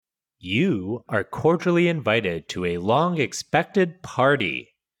You are cordially invited to a long-expected party.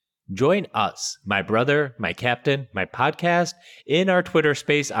 Join us, my brother, my captain, my podcast, in our Twitter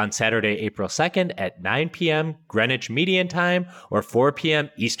space on Saturday, April 2nd at 9 p.m. Greenwich Median Time or 4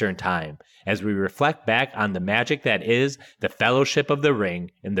 p.m. Eastern Time, as we reflect back on the magic that is the Fellowship of the Ring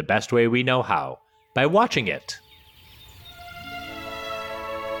in the best way we know how, by watching it.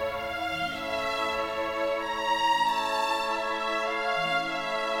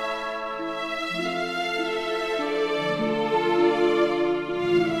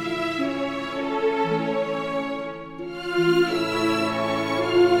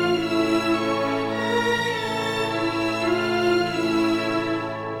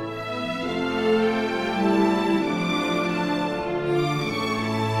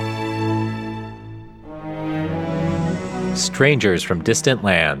 Strangers from distant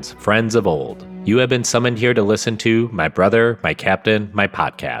lands, friends of old, you have been summoned here to listen to my brother, my captain, my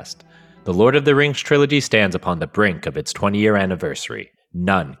podcast. The Lord of the Rings trilogy stands upon the brink of its 20-year anniversary.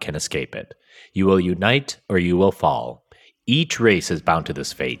 None can escape it. You will unite or you will fall. Each race is bound to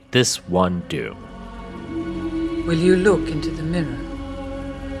this fate, this one doom. Will you look into the mirror?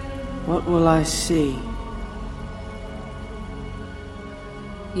 What will I see?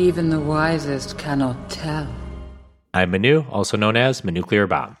 Even the wisest cannot tell. I'm Manu, also known as Manuclear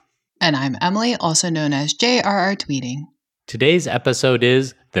Bomb. And I'm Emily, also known as JRR Tweeting. Today's episode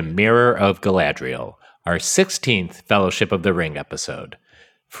is The Mirror of Galadriel, our 16th Fellowship of the Ring episode.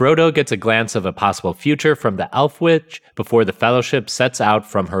 Frodo gets a glance of a possible future from the Elf Witch before the Fellowship sets out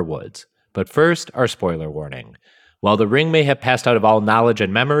from her woods. But first, our spoiler warning. While the ring may have passed out of all knowledge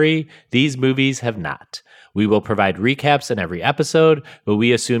and memory, these movies have not. We will provide recaps in every episode, but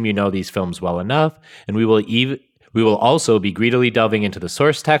we assume you know these films well enough, and we will also be greedily delving into the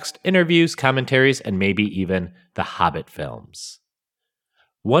source text, interviews, commentaries, and maybe even the Hobbit films.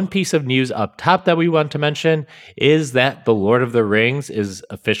 One piece of news up top that we want to mention is that The Lord of the Rings is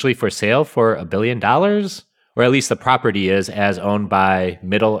officially for sale for $1 billion, or at least the property is, as owned by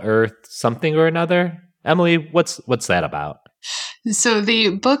Middle-earth something or another. Emily, what's that about? So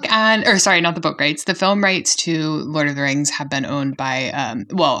the book not the book rights, the film rights to Lord of the Rings have been owned by,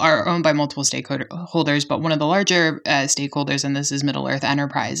 are owned by multiple stakeholders, but one of the larger stakeholders in this is Middle-earth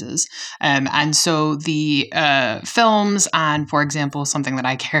Enterprises. And so the films and, for example, something that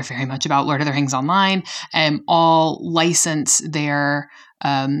I care very much about, Lord of the Rings Online, all license their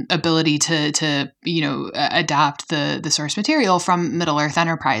ability to adapt the source material from Middle-earth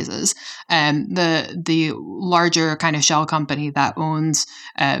Enterprises. The larger kind of shell company that owns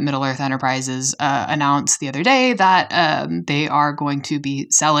Middle-earth Enterprises announced the other day that they are going to be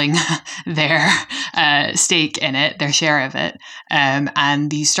selling their stake in it, their share of it. And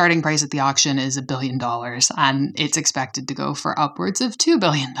the starting price at the auction is $1 billion, and it's expected to go for upwards of $2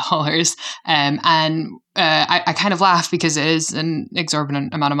 billion. I kind of laugh because it is an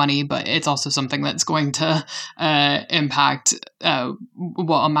exorbitant amount of money, but it's also something that's going to impact a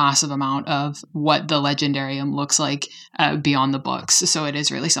massive amount of what the Legendarium looks like beyond the books. So it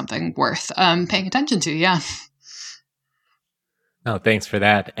is really something worth paying attention to, yeah. Oh, thanks for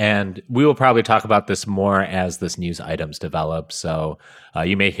that. And we will probably talk about this more as this news items develop. So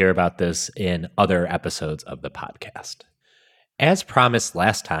you may hear about this in other episodes of the podcast. As promised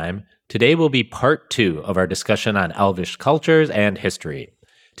last time, today will be part 2 of our discussion on Elvish cultures and history.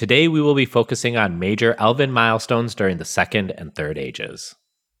 Today we will be focusing on major Elven milestones during the Second and Third Ages.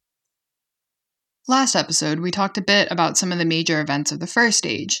 Last episode, we talked a bit about some of the major events of the First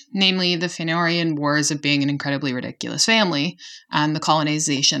Age, namely the Fëanorian Wars of being an incredibly ridiculous family, and the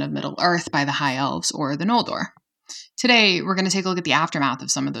colonization of Middle-earth by the High Elves, or the Noldor. Today, we're going to take a look at the aftermath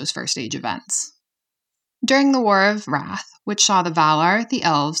of some of those First Age events. During the War of Wrath, which saw the Valar, the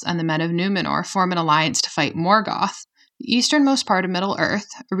Elves, and the men of Númenor form an alliance to fight Morgoth, the easternmost part of Middle-earth,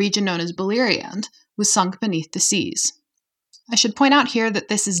 a region known as Beleriand, was sunk beneath the seas. I should point out here that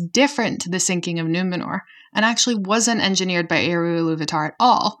this is different to the sinking of Númenor, and actually wasn't engineered by Eru Ilúvatar at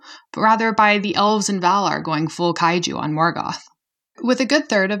all, but rather by the Elves and Valar going full kaiju on Morgoth. With a good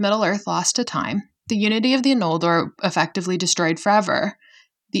third of Middle-earth lost to time, the unity of the Noldor effectively destroyed forever,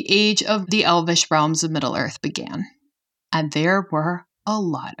 the age of the Elvish realms of Middle-earth began. And there were a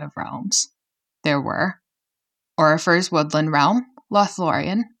lot of realms. There were Orifer's woodland realm,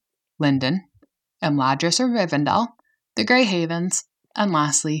 Lothlorien, Lindon, Imladris or Rivendell, the Grey Havens, and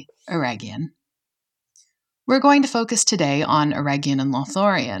lastly, Eregion. We're going to focus today on Eregion and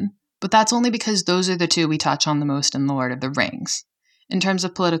Lothlorien, but that's only because those are the two we touch on the most in The Lord of the Rings. In terms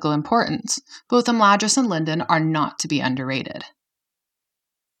of political importance, both Imladris and Lindon are not to be underrated.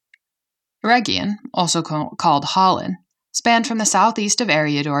 Eregion, also called Hollin, spanned from the southeast of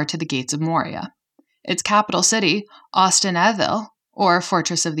Eriador to the gates of Moria. Its capital city, Ost-in-Edhil, or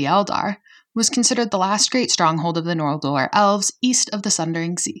Fortress of the Eldar, was considered the last great stronghold of the Noldor elves east of the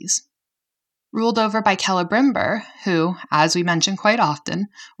Sundering Seas. Ruled over by Celebrimbor, who, as we mention quite often,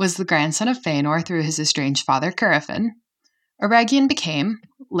 was the grandson of Fëanor through his estranged father Curufin, Eregion became,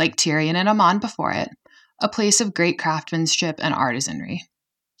 like Tirion and Aman before it, a place of great craftsmanship and artisanry.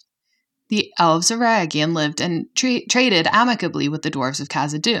 The elves of Eregion lived and traded amicably with the dwarves of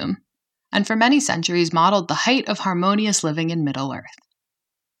Khazad-dûm, and for many centuries modeled the height of harmonious living in Middle-earth.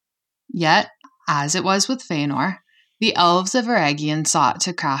 Yet, as it was with Fëanor, the elves of Eregion sought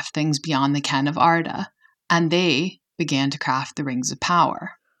to craft things beyond the ken of Arda, and they began to craft the Rings of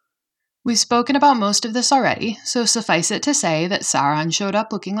Power. We've spoken about most of this already, so suffice it to say that Sauron showed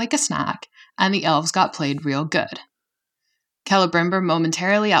up looking like a snack, and the elves got played real good. Celebrimbor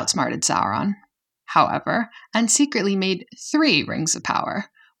momentarily outsmarted Sauron, however, and secretly made 3 Rings of Power,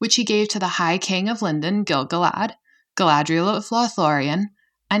 which he gave to the High King of Lindon, Gil-galad, Galadriel of Lothlorien,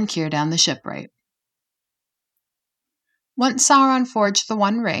 and Círdan the Shipwright. Once Sauron forged the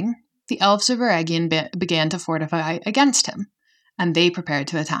One Ring, the elves of Eregion began to fortify against him, and they prepared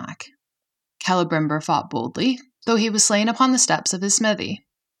to attack. Celebrimbor fought boldly, though he was slain upon the steps of his smithy.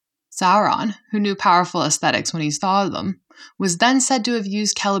 Sauron, who knew powerful aesthetics when he saw them, was then said to have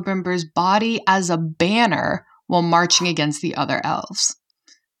used Celebrimbor's body as a banner while marching against the other elves.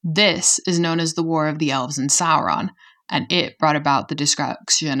 This is known as the War of the Elves and Sauron, and it brought about the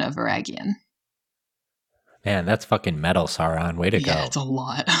destruction of Eregion. Man, that's fucking metal, Sauron. Way to go. Yeah, it's a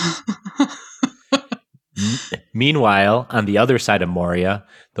lot. Meanwhile, on the other side of Moria,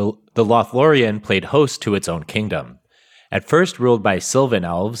 the Lothlorien played host to its own kingdom. At first ruled by Sylvan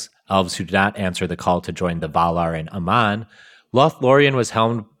elves, elves who did not answer the call to join the Valar and Aman, Lothlorien was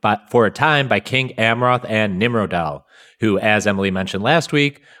helmed for a time by King Amroth and Nimrodel, who, as Emily mentioned last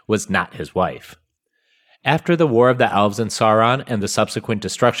week, was not his wife. After the War of the Elves and Sauron and the subsequent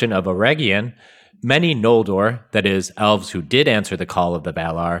destruction of Eregion, many Noldor, that is, elves who did answer the call of the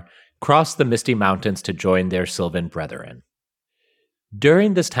Valar, crossed the Misty Mountains to join their Sylvan brethren.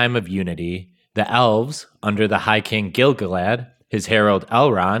 During this time of unity, the elves, under the High King Gil-galad, his herald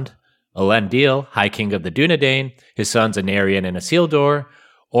Elrond, Elendil, High King of the Dunedain, his sons Anarion and Isildur,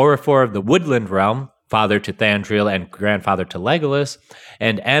 Orifor of the Woodland Realm, father to Thandril and grandfather to Legolas,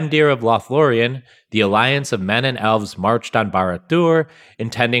 and Amdir of Lothlorien, the alliance of men and elves marched on Barad-dûr,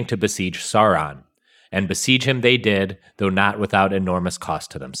 intending to besiege Sauron. And besiege him they did, though not without enormous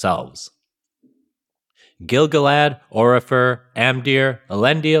cost to themselves. Gil-galad, Orifor, Amdir,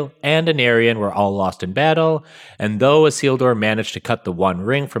 Elendil, and Anarion were all lost in battle, and though Isildur managed to cut the One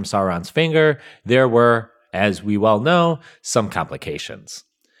Ring from Sauron's finger, there were, as we well know, some complications.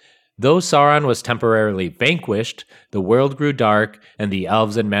 Though Sauron was temporarily vanquished, the world grew dark, and the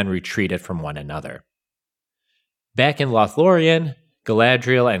elves and men retreated from one another. Back in Lothlorien,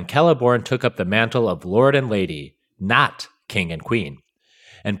 Galadriel and Celeborn took up the mantle of Lord and Lady, not King and Queen,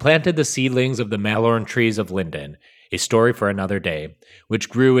 and planted the seedlings of the Malorn trees of Lindon, a story for another day, which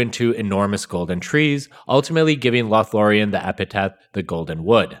grew into enormous golden trees, ultimately giving Lothlorien the epithet the Golden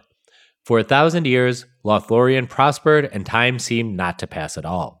Wood. For 1,000 years, Lothlorien prospered, and time seemed not to pass at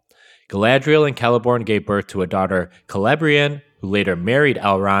all. Galadriel and Celeborn gave birth to a daughter, Celebrian, who later married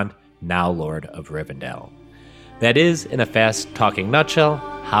Elrond, now Lord of Rivendell. That is, in a fast-talking nutshell,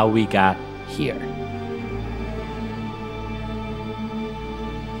 how we got here.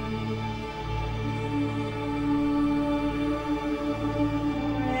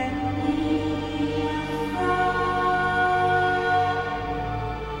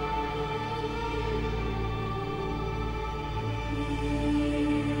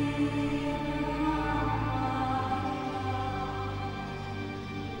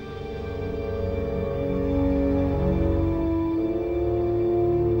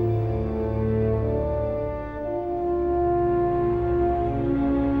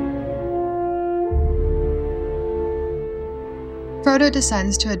 Frodo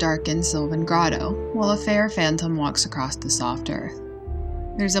descends to a darkened sylvan grotto, while a fair phantom walks across the soft earth.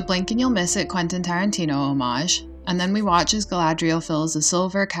 There's a blink and you'll miss it Quentin Tarantino homage, and then we watch as Galadriel fills a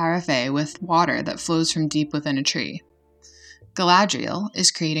silver carafe with water that flows from deep within a tree. Galadriel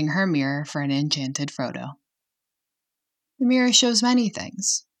is creating her mirror for an enchanted Frodo. The mirror shows many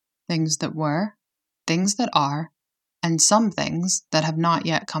things. Things that were, things that are, and some things that have not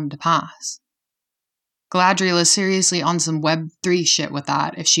yet come to pass. Galadriel is seriously on some Web3 shit with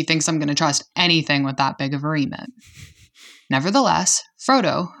that if she thinks I'm going to trust anything with that big of a remit. Nevertheless,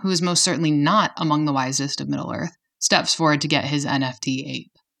 Frodo, who is most certainly not among the wisest of Middle-earth, steps forward to get his NFT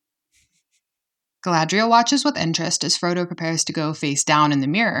ape. Galadriel watches with interest as Frodo prepares to go face down in the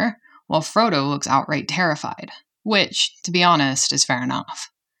mirror, while Frodo looks outright terrified, which, to be honest, is fair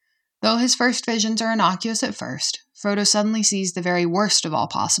enough. Though his first visions are innocuous at first, Frodo suddenly sees the very worst of all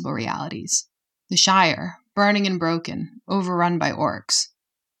possible realities. The Shire, burning and broken, overrun by orcs.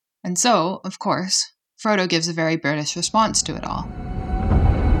 And so, of course, Frodo gives a very British response to it all.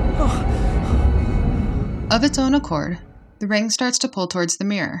 Of its own accord, the ring starts to pull towards the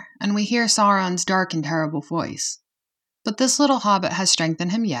mirror, and we hear Sauron's dark and terrible voice. But this little hobbit has strength in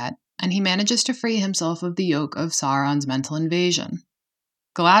him yet, and he manages to free himself of the yoke of Sauron's mental invasion.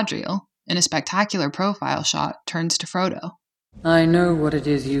 Galadriel, in a spectacular profile shot, turns to Frodo. I know what it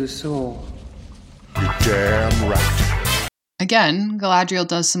is you saw. You're damn right. Again, Galadriel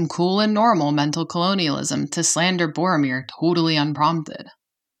does some cool and normal mental colonialism to slander Boromir totally unprompted.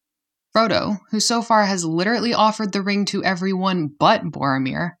 Frodo, who so far has literally offered the ring to everyone but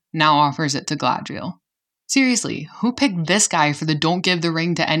Boromir, now offers it to Galadriel. Seriously, who picked this guy for the don't give the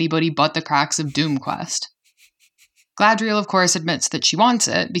ring to anybody but the cracks of Doom quest? Galadriel, of course, admits that she wants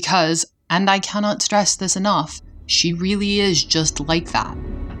it because, and I cannot stress this enough, she really is just like that.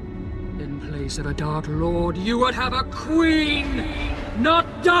 In place of a Dark Lord, you would have a queen!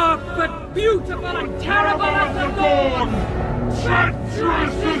 Not dark, but beautiful and terrible as the dawn!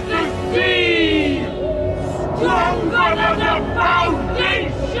 Treacherous as the sea! Stronger than the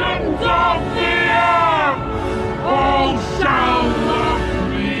foundations of the earth! All shall love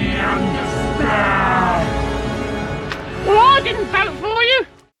me and despair! Well, I didn't vote for you!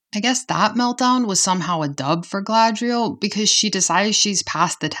 I guess that meltdown was somehow a dub for Galadriel because she decides she's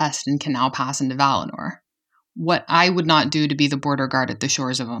passed the test and can now pass into Valinor. What I would not do to be the border guard at the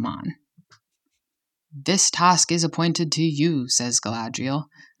shores of Oman. This task is appointed to you, says Galadriel,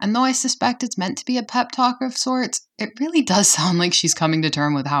 and though I suspect it's meant to be a pep talk of sorts, it really does sound like she's coming to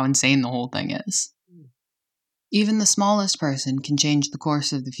terms with how insane the whole thing is. Even the smallest person can change the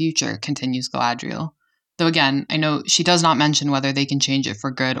course of the future, continues Galadriel. Though again, I know she does not mention whether they can change it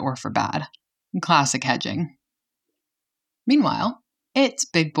for good or for bad. Classic hedging. Meanwhile, it's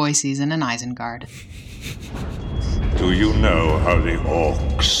big boy season in Isengard. Do you know how the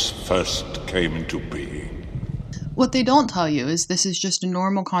orcs first came into being? What they don't tell you is this is just a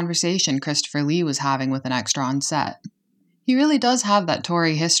normal conversation Christopher Lee was having with an extra on set. He really does have that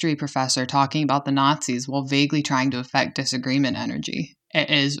Tory history professor talking about the Nazis while vaguely trying to affect disagreement energy. It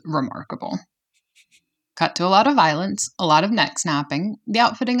is remarkable. Cut to a lot of violence, a lot of neck snapping, the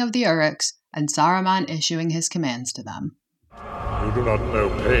outfitting of the Uruks, and Saruman issuing his commands to them. You do not know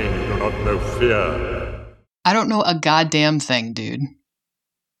pain, you do not know fear. I don't know a goddamn thing, dude.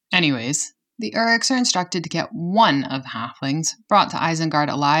 Anyways, the Uruks are instructed to get one of the halflings brought to Isengard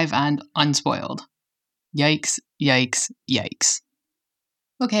alive and unspoiled. Yikes, yikes, yikes.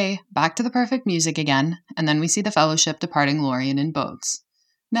 Okay, back to the perfect music again, and then we see the Fellowship departing Lorien in boats.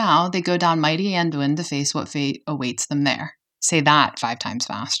 Now they go down mighty Anduin to face what fate awaits them there. Say that 5 times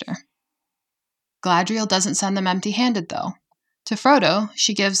faster. Galadriel doesn't send them empty-handed, though. To Frodo,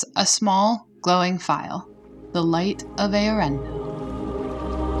 she gives a small, glowing phial. The light of Eärendil.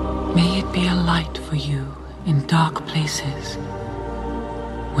 May it be a light for you in dark places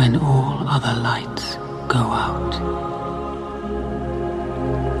when all other lights go out.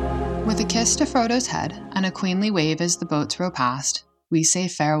 With a kiss to Frodo's head and a queenly wave as the boats row past, we say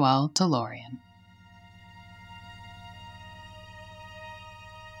farewell to Lorien.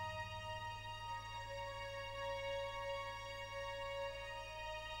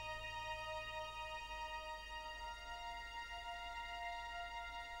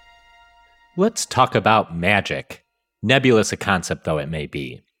 Let's talk about magic, nebulous a concept though it may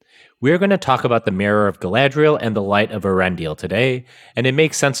be. We're going to talk about the Mirror of Galadriel and the Light of Eärendil today, and it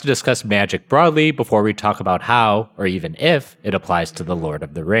makes sense to discuss magic broadly before we talk about how, or even if, it applies to the Lord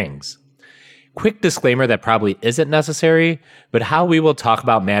of the Rings. Quick disclaimer that probably isn't necessary, but how we will talk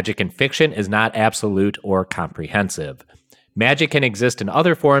about magic in fiction is not absolute or comprehensive. Magic can exist in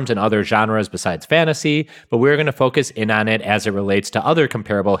other forms and other genres besides fantasy, but we're going to focus in on it as it relates to other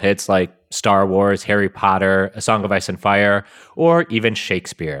comparable hits like Star Wars, Harry Potter, A Song of Ice and Fire, or even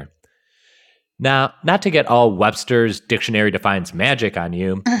Shakespeare. Now, not to get all Webster's dictionary defines magic on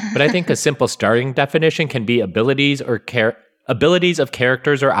you, but I think a simple starting definition can be abilities of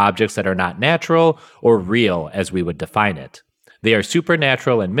characters or objects that are not natural or real as we would define it. They are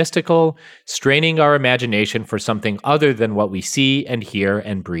supernatural and mystical, straining our imagination for something other than what we see and hear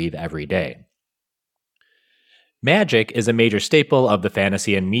and breathe every day. Magic is a major staple of the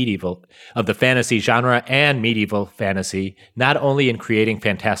fantasy genre and medieval fantasy, not only in creating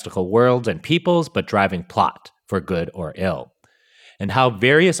fantastical worlds and peoples, but driving plot, for good or ill. and how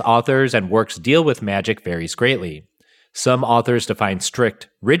various authors and works deal with magic varies greatly. Some authors define strict,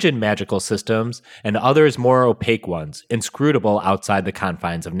 rigid magical systems, and others more opaque ones, inscrutable outside the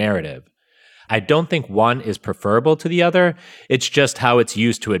confines of narrative. I don't think one is preferable to the other, it's just how it's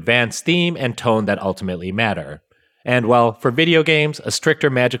used to advance theme and tone that ultimately matter. And well, for video games, a stricter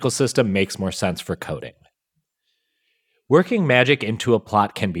magical system makes more sense for coding. Working magic into a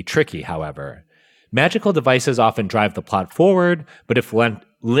plot can be tricky, however. Magical devices often drive the plot forward, but if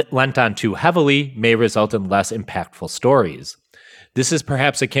lent on too heavily, may result in less impactful stories. This is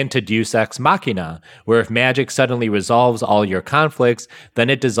perhaps akin to Deus Ex Machina, where if magic suddenly resolves all your conflicts, then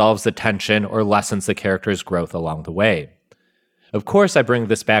it dissolves the tension or lessens the character's growth along the way. Of course, I bring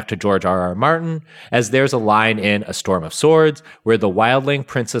this back to George R.R. Martin, as there's a line in A Storm of Swords where the wildling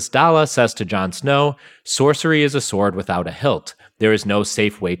Princess Dala says to Jon Snow, "Sorcery is a sword without a hilt. There is no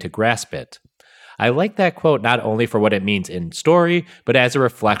safe way to grasp it." I like that quote not only for what it means in story, but as a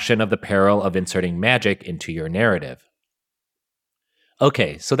reflection of the peril of inserting magic into your narrative.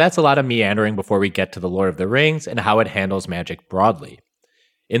 Okay, so that's a lot of meandering before we get to The Lord of the Rings and how it handles magic broadly.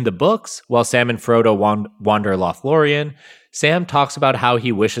 In the books, while Sam and Frodo wander Lothlorien, Sam talks about how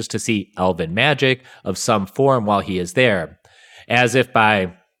he wishes to see elven magic of some form while he is there, as if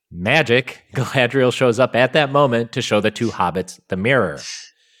by magic, Galadriel shows up at that moment to show the two hobbits the mirror.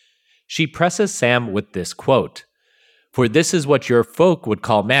 She presses Sam with this quote, "For this is what your folk would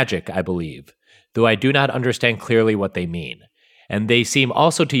call magic, I believe, though I do not understand clearly what they mean. And they seem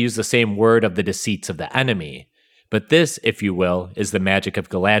also to use the same word of the deceits of the enemy. But this, if you will, is the magic of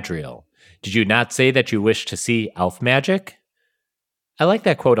Galadriel. Did you not say that you wish to see elf magic?" I like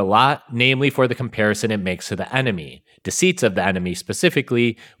that quote a lot, namely for the comparison it makes to the enemy, deceits of the enemy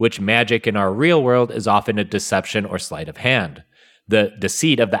specifically, which magic in our real world is often a deception or sleight of hand. The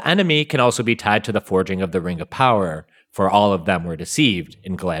deceit of the enemy can also be tied to the forging of the Ring of Power, for all of them were deceived,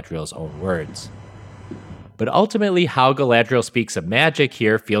 in Galadriel's own words. But ultimately, how Galadriel speaks of magic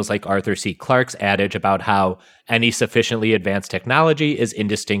here feels like Arthur C. Clarke's adage about how any sufficiently advanced technology is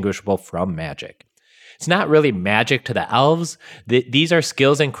indistinguishable from magic. It's not really magic to the elves. These are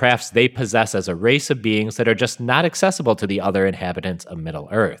skills and crafts they possess as a race of beings that are just not accessible to the other inhabitants of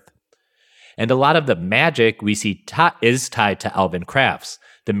Middle-earth. And a lot of the magic we see is tied to elven crafts.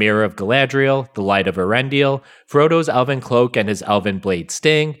 The Mirror of Galadriel, the Light of Erendil, Frodo's elven cloak and his elven blade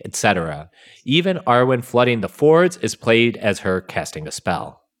sting, etc. Even Arwen flooding the fords is played as her casting a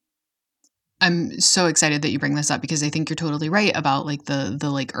spell. I'm so excited that you bring this up because I think you're totally right about like the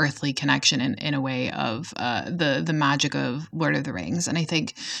like earthly connection in a way of the magic of Lord of the Rings. And I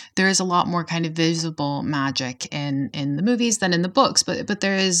think there is a lot more kind of visible magic in the movies than in the books, but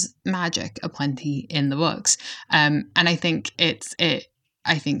there is magic aplenty in the books. And I think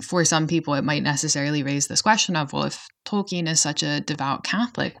I think for some people, it might necessarily raise this question of, well, if Tolkien is such a devout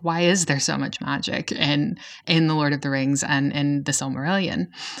Catholic, why is there so much magic in The Lord of the Rings and in the Silmarillion?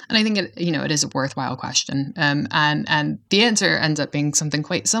 And I think it is a worthwhile question. And the answer ends up being something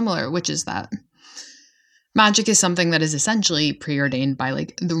quite similar, which is that magic is something that is essentially preordained by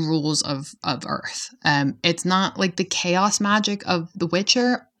like the rules of Earth. It's not like the chaos magic of The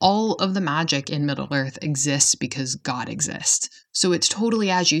Witcher. All of the magic in Middle-earth exists because God exists. So it's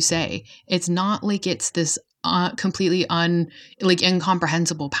totally, as you say, it's not like it's this completely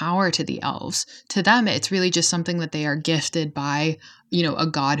incomprehensible power to the elves. To them, it's really just something that they are gifted by, a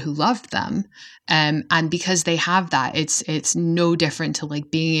God who loved them. And because they have that, it's no different to like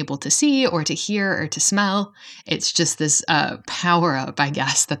being able to see or to hear or to smell. It's just this power up, I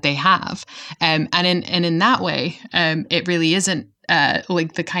guess, that they have. And in that way, it really isn't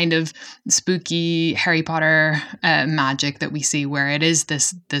like the kind of spooky Harry Potter magic that we see where it is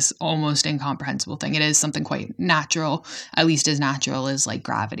this almost incomprehensible thing. It is something quite natural, at least as natural as like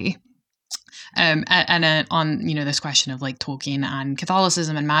gravity. And on, this question of like Tolkien and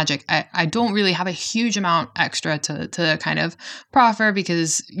Catholicism and magic, I don't really have a huge amount extra to kind of proffer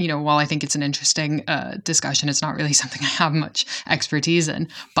because, while I think it's an interesting discussion, it's not really something I have much expertise in.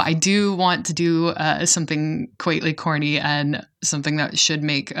 But I do want to do something quite like corny and something that should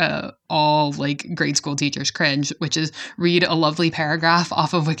make all like grade school teachers cringe, which is read a lovely paragraph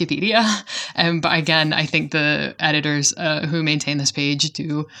off of Wikipedia. But again, I think the editors who maintain this page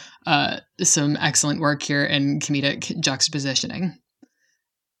do some excellent work here in comedic juxtapositioning.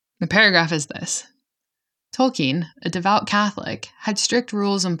 The paragraph is this. Tolkien, a devout Catholic, had strict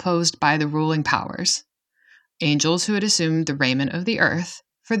rules imposed by the ruling powers, angels who had assumed the raiment of the earth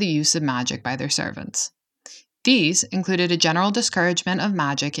for the use of magic by their servants. These included a general discouragement of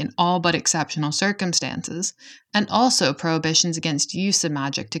magic in all but exceptional circumstances, and also prohibitions against use of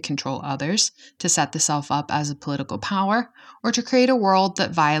magic to control others, to set the self up as a political power, or to create a world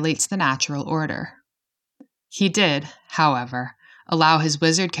that violates the natural order. He did, however, allow his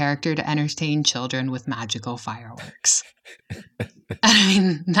wizard character to entertain children with magical fireworks. I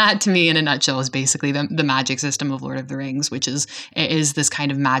mean, that to me in a nutshell is basically the magic system of Lord of the Rings, which is this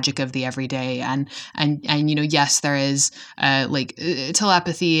kind of magic of the everyday. And yes, there is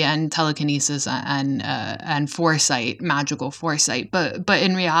telepathy and telekinesis and foresight, magical foresight. But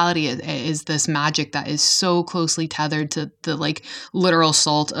in reality, it is this magic that is so closely tethered to the literal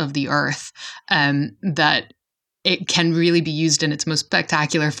salt of the earth that it can really be used in its most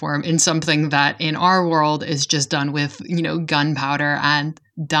spectacular form in something that in our world is just done with, gunpowder and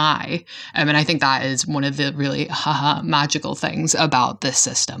dye. And I think that is one of the really magical things about this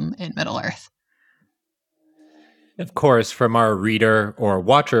system in Middle-earth. Of course, from our reader or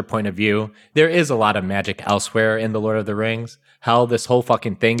watcher point of view, there is a lot of magic elsewhere in The Lord of the Rings. Hell, this whole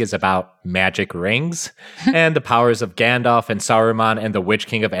fucking thing is about magic rings, and the powers of Gandalf and Saruman and the Witch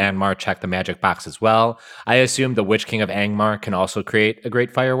King of Angmar check the magic box as well. I assume the Witch King of Angmar can also create a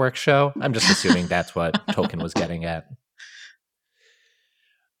great fireworks show. I'm just assuming that's what Tolkien was getting at.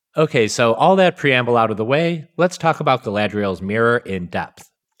 Okay, so all that preamble out of the way, let's talk about Galadriel's mirror in depth.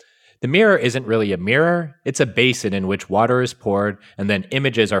 The mirror isn't really a mirror, it's a basin in which water is poured and then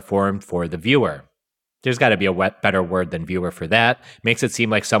images are formed for the viewer. There's got to be a better word than viewer for that. Makes it seem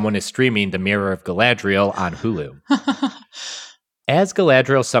like someone is streaming The Mirror of Galadriel on Hulu. As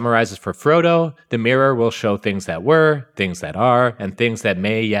Galadriel summarizes for Frodo, the mirror will show things that were, things that are, and things that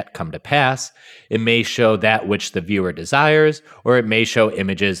may yet come to pass. It may show that which the viewer desires, or it may show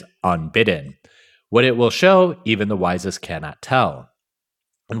images unbidden. What it will show, even the wisest cannot tell.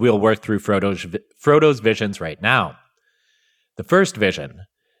 And we'll work through Frodo's visions right now. The first vision,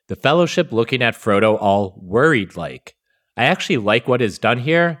 the Fellowship looking at Frodo all worried-like. I actually like what is done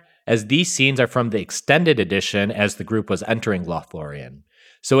here, as these scenes are from the extended edition as the group was entering Lothlorien.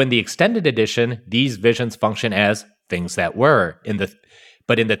 So in the extended edition, these visions function as things that were.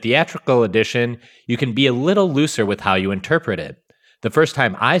 But in the theatrical edition, you can be a little looser with how you interpret it. The first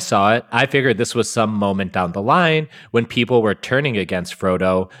time I saw it, I figured this was some moment down the line when people were turning against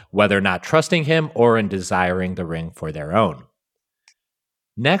Frodo, whether not trusting him or in desiring the ring for their own.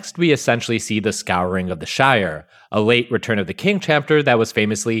 Next, we essentially see the Scouring of the Shire, a late Return of the King chapter that was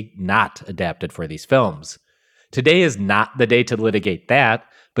famously not adapted for these films. Today is not the day to litigate that,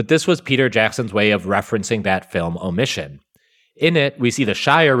 but this was Peter Jackson's way of referencing that film omission. In it, we see the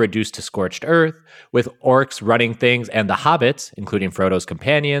Shire reduced to scorched earth, with orcs running things and the hobbits, including Frodo's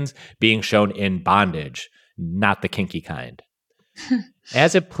companions, being shown in bondage, not the kinky kind.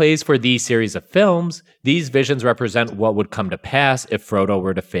 As it plays for these series of films, these visions represent what would come to pass if Frodo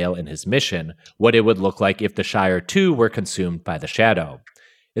were to fail in his mission, what it would look like if the Shire too were consumed by the Shadow.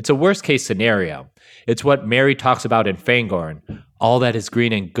 It's a worst-case scenario. It's what Merry talks about in Fangorn. All that is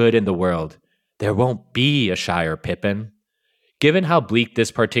green and good in the world. There won't be a Shire, Pippin. Given how bleak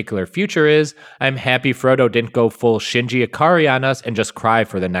this particular future is, I'm happy Frodo didn't go full Shinji Ikari on us and just cry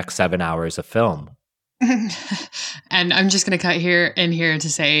for the next 7 hours of film. And I'm just going to cut here to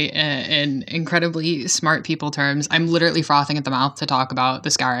say in incredibly smart people terms, I'm literally frothing at the mouth to talk about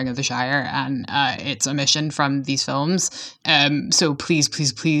the Scouring of the Shire and its omission from these films. So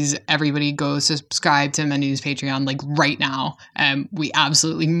please, everybody go subscribe to Manu's Patreon right now. We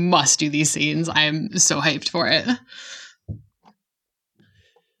absolutely must do these scenes. I am so hyped for it.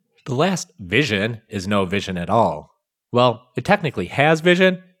 The last vision is no vision at all. Well, it technically has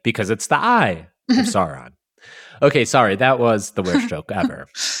vision because it's the eye of Sauron. Okay, sorry, that was the worst joke ever.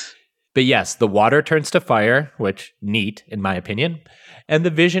 But yes, the water turns to fire, which, neat in my opinion, and the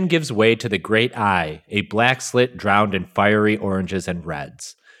vision gives way to the great eye, a black slit drowned in fiery oranges and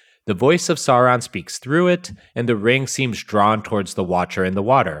reds. The voice of Sauron speaks through it, and the ring seems drawn towards the watcher in the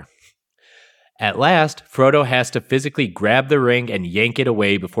water. At last, Frodo has to physically grab the ring and yank it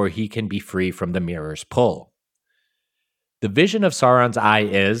away before he can be free from the mirror's pull. The vision of Sauron's eye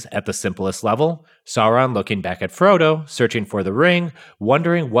is, at the simplest level, Sauron looking back at Frodo, searching for the ring,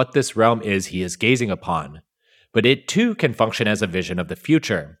 wondering what this realm is he is gazing upon. But it too can function as a vision of the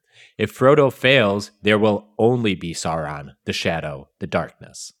future. If Frodo fails, there will only be Sauron, the shadow, the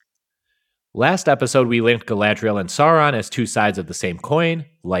darkness. Last episode, we linked Galadriel and Sauron as two sides of the same coin,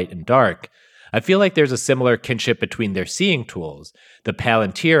 light and dark. I feel like there's a similar kinship between their seeing tools, the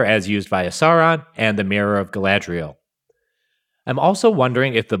Palantir as used via Sauron, and the Mirror of Galadriel. I'm also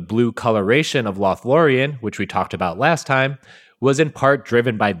wondering if the blue coloration of Lothlorien, which we talked about last time, was in part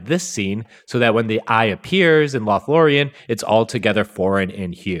driven by this scene, so that when the eye appears in Lothlorien, it's altogether foreign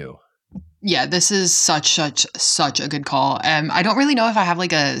in hue. Yeah, this is such a good call. I don't really know if I have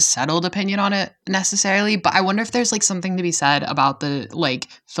like a settled opinion on it necessarily, but I wonder if there's like something to be said about the like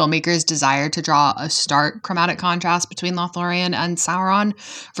filmmakers' desire to draw a stark chromatic contrast between Lothlorien and Sauron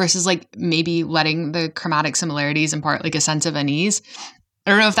versus like maybe letting the chromatic similarities impart like a sense of unease. I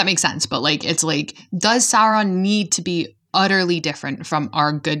don't know if that makes sense, but like it's like, does Sauron need to be utterly different from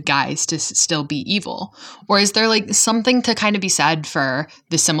our good guys to still be evil? Or is there like something to kind of be said for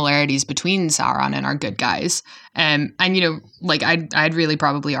the similarities between Sauron and our good guys? And you know, like I'd really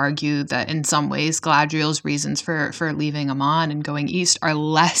probably argue that in some ways Galadriel's reasons for leaving Aman and going east are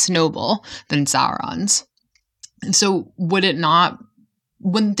less noble than Sauron's. And so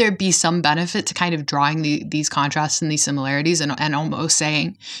wouldn't there be some benefit to kind of drawing these contrasts and these similarities and almost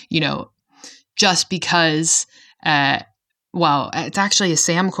saying, you know, just because well, it's actually a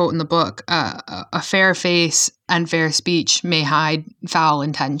Sam quote in the book, a fair face and fair speech may hide foul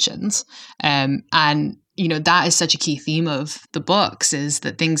intentions. And, you know, that is such a key theme of the books, is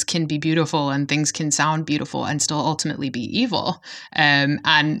that things can be beautiful and things can sound beautiful and still ultimately be evil. And,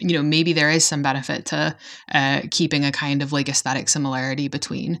 you know, maybe there is some benefit to keeping a kind of like aesthetic similarity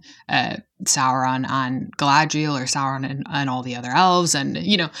between Sauron and Galadriel, or Sauron and all the other elves. And,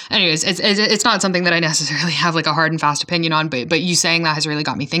 you know, anyways, it's not something that I necessarily have like a hard and fast opinion on, but you saying that has really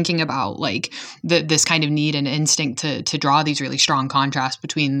got me thinking about like this kind of need and instinct to draw these really strong contrasts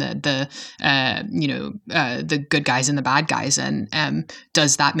between the good guys and the bad guys. And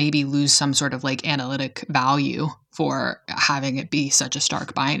does that maybe lose some sort of like analytic value for having it be such a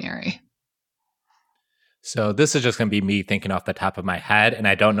stark binary? So this is just going to be me thinking off the top of my head, and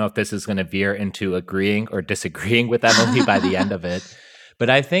I don't know if this is going to veer into agreeing or disagreeing with Emily by the end of it. But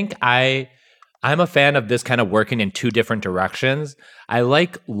I think I'm a fan of this kind of working in two different directions. I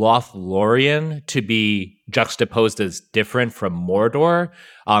like Lothlorien to be juxtaposed as different from Mordor.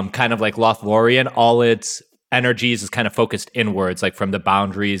 Kind of like Lothlorien, all its energies is kind of focused inwards, like from the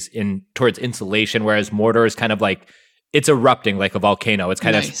boundaries in towards insulation, whereas Mordor is kind of like it's erupting like a volcano. It's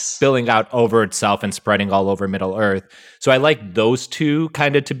kind of spilling out over itself and spreading all over Middle Earth. So I like those two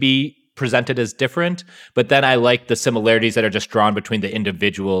kind of to be presented as different, but then I like the similarities that are just drawn between the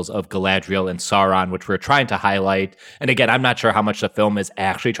individuals of Galadriel and Sauron, which we're trying to highlight. And again, I'm not sure how much the film is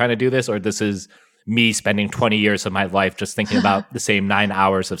actually trying to do this, or this is me spending 20 years of my life just thinking about the same 9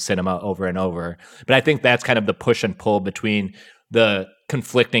 hours of cinema over and over. But I think that's kind of the push and pull between the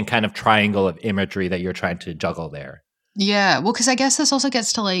conflicting kind of triangle of imagery that you're trying to juggle there. Yeah, well, because I guess this also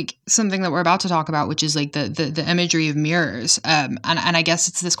gets to like something that we're about to talk about, which is like the imagery of mirrors. And I guess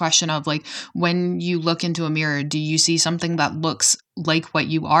it's this question of like, when you look into a mirror, do you see something that looks like what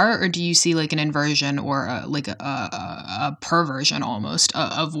you are, or do you see like an inversion or a perversion almost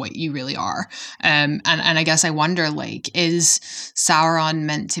of what you really are? And I guess I wonder, like, is Sauron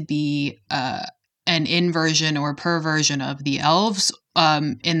meant to be an inversion or perversion of the elves?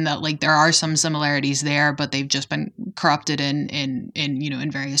 In that, like, there are some similarities there, but they've just been corrupted in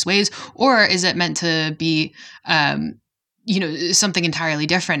various ways? Or is it meant to be something entirely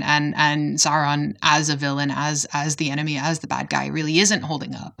different, and Sauron as a villain, as the enemy, as the bad guy, really isn't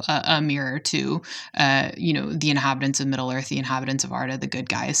holding up a mirror to the inhabitants of Middle Earth, the inhabitants of Arda, the good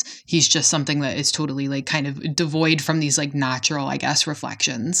guys? He's just something that is totally like kind of devoid from these like natural, I guess,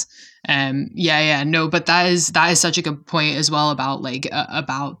 reflections. But that is such a good point as well about like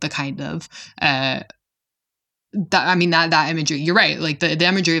about the kind of that imagery. You're right, like the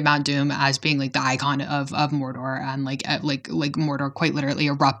imagery of Mount Doom as being like the icon of Mordor, and like Mordor quite literally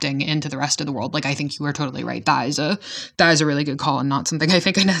erupting into the rest of the world. Like, I think you are totally right. That is a really good call, and not something I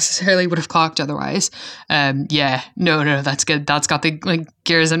think I necessarily would have clocked otherwise. No, that's good. That's got the like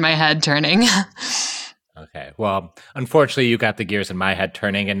gears in my head turning. Okay, well, unfortunately, you got the gears in my head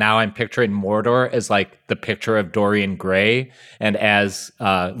turning, and now I'm picturing Mordor as like the picture of Dorian Gray, and as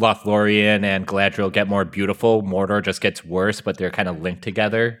Lothlorien and Galadriel get more beautiful, Mordor just gets worse, but they're kind of linked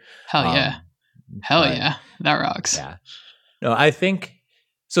together. Hell yeah, that rocks. Yeah, no, I think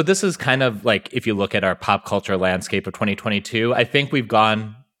so. This is kind of like, if you look at our pop culture landscape of 2022, I think we've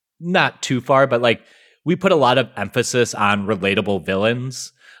gone not too far, but like we put a lot of emphasis on relatable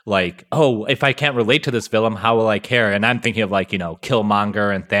villains. Like, oh, if I can't relate to this villain, how will I care? And I'm thinking of like,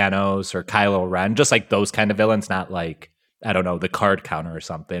 Killmonger and Thanos or Kylo Ren, just like those kind of villains, not like, I don't know, the card counter or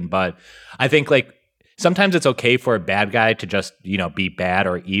something. But I think like sometimes it's okay for a bad guy to just, be bad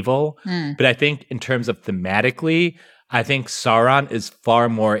or evil. But I think in terms of thematically, I think Sauron is far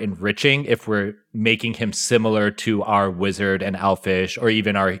more enriching if we're making him similar to our wizard and elfish or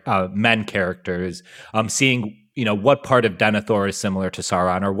even our men characters, seeing what part of Denethor is similar to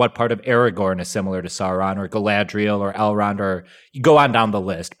Sauron, or what part of Aragorn is similar to Sauron, or Galadriel, or Elrond, or you go on down the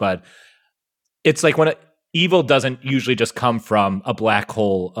list. But it's like when evil doesn't usually just come from a black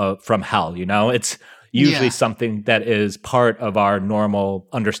hole from hell, It's usually something that is part of our normal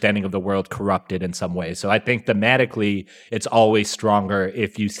understanding of the world corrupted in some way. So I think thematically, it's always stronger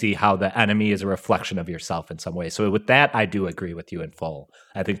if you see how the enemy is a reflection of yourself in some way. So with that, I do agree with you in full.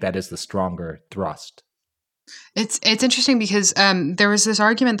 I think that is the stronger thrust. It's interesting because there was this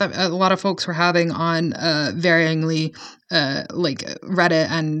argument that a lot of folks were having on varyingly like Reddit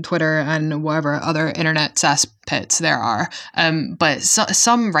and Twitter and whatever other internet cesspits there are. But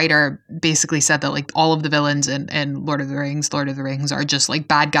some writer basically said that like all of the villains in Lord of the Rings are just like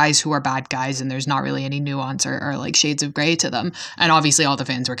bad guys who are bad guys, and there's not really any nuance or like shades of gray to them. And obviously all the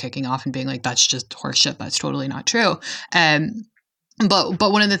fans were kicking off and being like, that's just horseshit. That's totally not true. But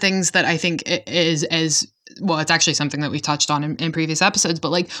one of the things that I think is well, it's actually something that we touched on in previous episodes, but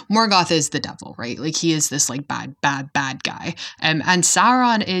like Morgoth is the devil, right? Like he is this like bad guy. And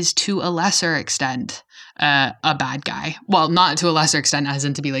Sauron is to a lesser extent a bad guy. Well, not to a lesser extent as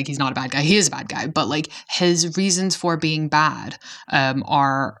in to be like he's not a bad guy. He is a bad guy, but like his reasons for being bad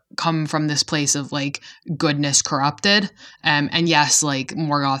come from this place of like goodness corrupted. And yes, like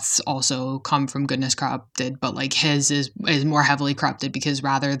Morgoth's also come from goodness corrupted, but like his is more heavily corrupted because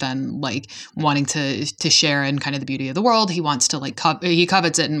rather than like wanting to share in kind of the beauty of the world, he wants to like he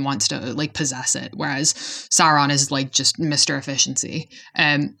covets it and wants to like possess it, whereas Sauron is like just Mr. Efficiency.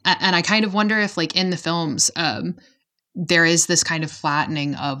 And I kind of wonder if like in the films there is this kind of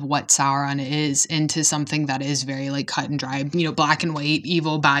flattening of what Sauron is into something that is very like cut and dry, black and white,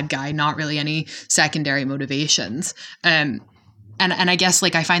 evil, bad guy, not really any secondary motivations. And I guess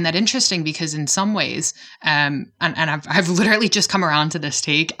like I find that interesting because in some ways, and I've literally just come around to this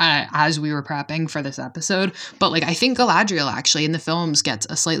take as we were prepping for this episode, but like I think Galadriel actually in the films gets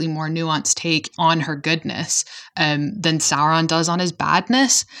a slightly more nuanced take on her goodness than Sauron does on his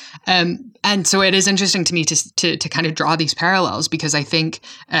badness. And so it is interesting to me to kind of draw these parallels because I think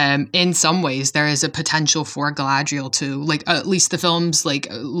in some ways there is a potential for Galadriel to like at least the films like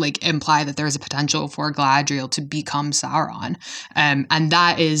imply that there is a potential for Galadriel to become Sauron. And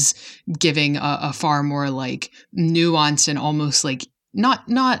that is giving a far more like nuanced and almost like not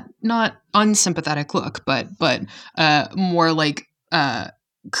unsympathetic look, but more like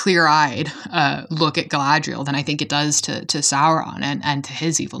clear-eyed look at Galadriel than I think it does to Sauron and to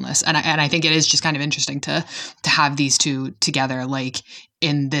his evilness. And I think it is just kind of interesting to have these two together, like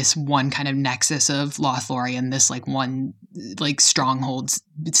in this one kind of nexus of Lothlorien, this like one like stronghold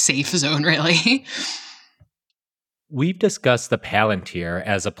safe zone, really. We've discussed the Palantir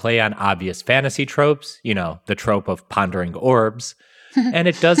as a play on obvious fantasy tropes, the trope of pondering orbs, and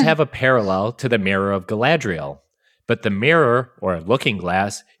it does have a parallel to the Mirror of Galadriel. But the mirror, or looking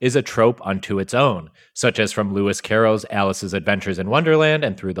glass, is a trope unto its own, such as from Lewis Carroll's Alice's Adventures in Wonderland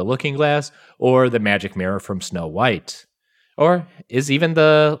and Through the Looking Glass, or the magic mirror from Snow White. Or is even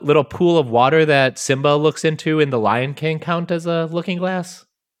the little pool of water that Simba looks into in The Lion King count as a looking glass?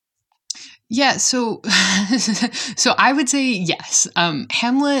 Yeah, so I would say yes.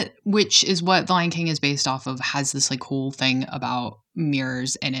 Hamlet, which is what The Lion King is based off of, has this like whole thing about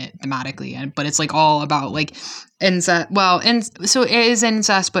mirrors in it thematically, but it's like all about like incest. Well, so it is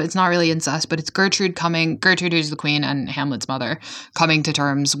incest, but it's not really incest. But it's Gertrude, who's the queen and Hamlet's mother, coming to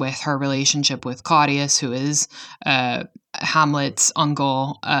terms with her relationship with Claudius, who is Hamlet's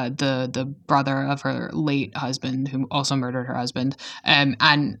uncle, the brother of her late husband, who also murdered her husband. And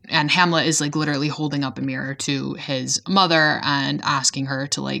Hamlet is like literally holding up a mirror to his mother and asking her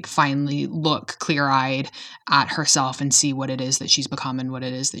to like finally look clear-eyed at herself and see what it is that she's become and what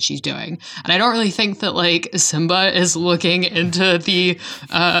it is that she's doing. And I don't really think that like Simba is looking into the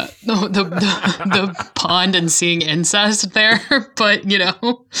pond and seeing incest there, but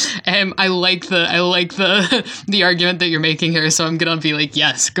I like the argument that you're making here, so I'm gonna be like,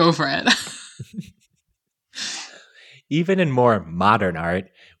 yes, go for it. Even in more modern art,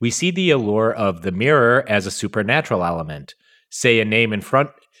 we see the allure of the mirror as a supernatural element. Say the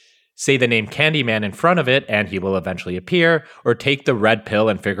name Candyman in front of it and he will eventually appear, or take the red pill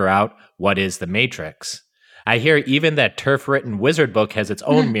and figure out what is the Matrix. I hear even that turf-written wizard book has its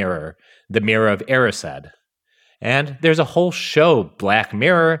own mirror, the Mirror of Erised. And there's a whole show, Black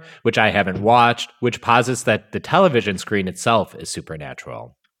Mirror, which I haven't watched, which posits that the television screen itself is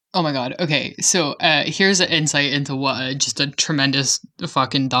supernatural. Oh my god. Okay, so here's an insight into what just a tremendous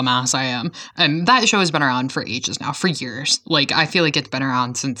fucking dumbass I am. That show has been around for ages now, for years. Like, I feel like it's been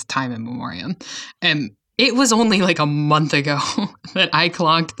around since time immemorial. It was only like a month ago that I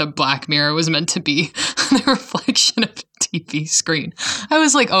clocked that Black Mirror was meant to be the reflection of a TV screen. I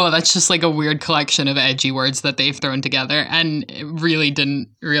was like, oh, that's just like a weird collection of edgy words that they've thrown together, and really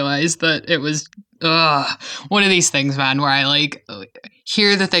didn't realize that it was one of these things, man, where I like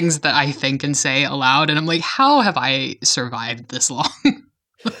hear the things that I think and say aloud, and I'm like, how have I survived this long?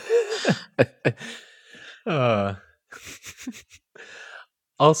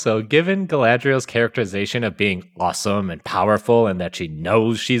 Also, given Galadriel's characterization of being awesome and powerful and that she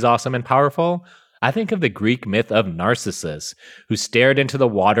knows she's awesome and powerful, I think of the Greek myth of Narcissus, who stared into the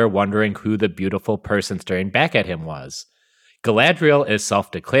water wondering who the beautiful person staring back at him was. Galadriel is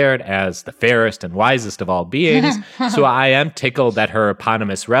self-declared as the fairest and wisest of all beings, so I am tickled that her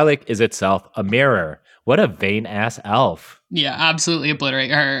eponymous relic is itself a mirror. What a vain-ass elf. Yeah, absolutely obliterate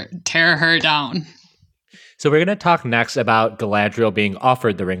her, tear her down. So we're going to talk next about Galadriel being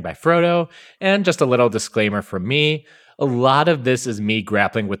offered the ring by Frodo, and just a little disclaimer from me. A lot of this is me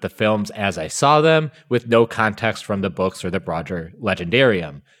grappling with the films as I saw them, with no context from the books or the broader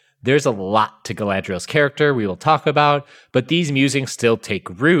legendarium. There's a lot to Galadriel's character we will talk about, but these musings still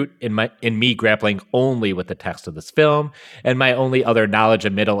take root in me grappling only with the text of this film, and my only other knowledge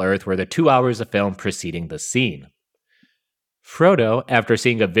of Middle-earth were the 2 hours of film preceding the scene. Frodo, after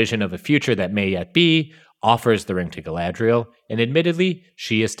seeing a vision of a future that may yet be, offers the ring to Galadriel, and admittedly,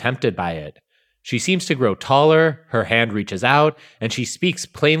 she is tempted by it. She seems to grow taller, her hand reaches out, and she speaks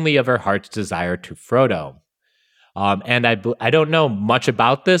plainly of her heart's desire to Frodo. And I don't know much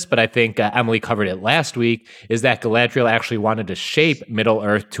about this, but I think Emily covered it last week, is that Galadriel actually wanted to shape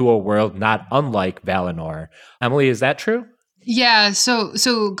Middle-earth to a world not unlike Valinor. Emily, is that true? Yeah, so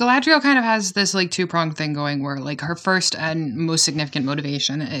Galadriel kind of has this like two-pronged thing going where like her first and most significant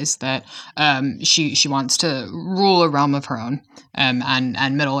motivation is that she wants to rule a realm of her own,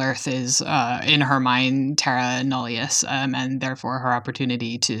 and Middle-earth is in her mind terra nullius, and therefore her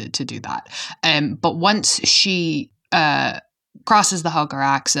opportunity to do that. But once she crosses the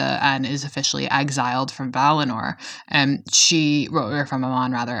Helcaraxa and is officially exiled from Valinor, or from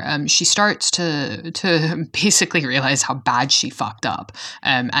Aman rather, she starts to basically realize how bad she fucked up,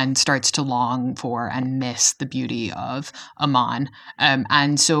 and starts to long for and miss the beauty of Aman.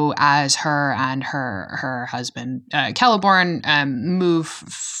 And so as her and her husband Celeborn move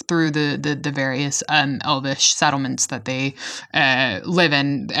through the various elvish settlements that they live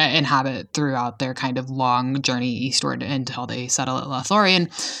in, inhabit throughout their kind of long journey eastward until they settle at Lothlorien,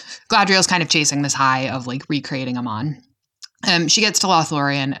 Galadriel's kind of chasing this high of like recreating Aman. She gets to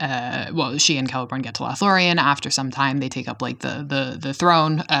Lothlorien. She and Celeborn get to Lothlorien. After some time, they take up like the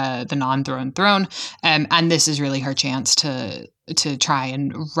throne, the non-throne throne, and this is really her chance to try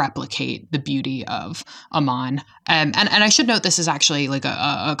and replicate the beauty of Aman. And I should note this is actually like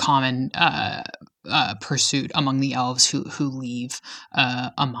a common pursuit among the elves who leave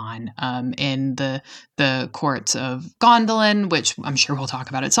Aman in the courts of Gondolin, which I'm sure we'll talk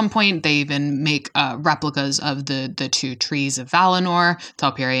about at some point. They even make replicas of the two trees of Valinor,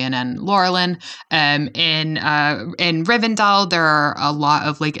 Telperion and Laurelin. In Rivendell, there are a lot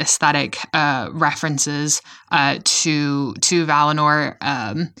of like aesthetic references to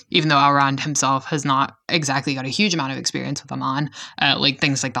Valinor, even though Elrond himself has not exactly got a huge amount of experience with Aman. Like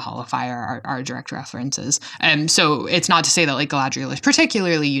things like the Hall of Fire are direct references. So it's not to say that like Galadriel is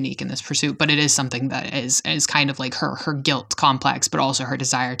particularly unique in this pursuit, but it is something that is kind of like her guilt complex, but also her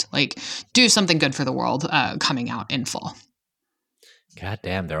desire to like do something good for the world coming out in full. God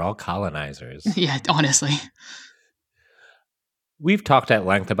damn, they're all colonizers. Yeah, honestly. We've talked at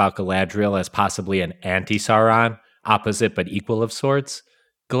length about Galadriel as possibly an anti-Sauron, opposite but equal of sorts.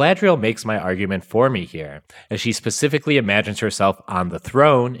 Galadriel makes my argument for me here, as she specifically imagines herself on the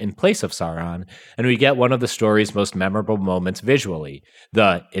throne in place of Sauron, and we get one of the story's most memorable moments visually.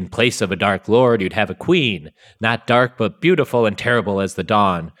 In place of a dark lord, you'd have a queen, not dark but beautiful and terrible as the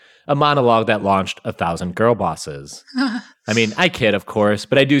dawn, a monologue that launched 1,000 girl bosses. I mean, I kid, of course,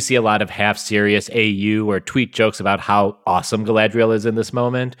 but I do see a lot of half-serious AU or tweet jokes about how awesome Galadriel is in this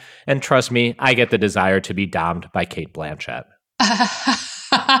moment, and trust me, I get the desire to be dommed by Cate Blanchett.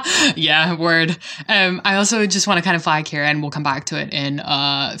 Yeah, word. I also just want to kind of flag here, and we'll come back to it in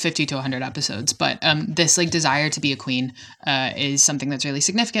 50 to 100 episodes, but this like desire to be a queen is something that's really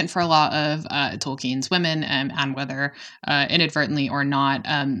significant for a lot of Tolkien's women, and whether inadvertently or not,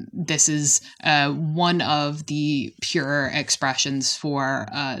 this is one of the pure expressions for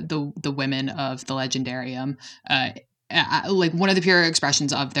the women of the Legendarium like one of the pure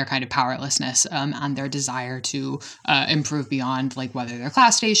expressions of their kind of powerlessness and their desire to improve beyond like whether their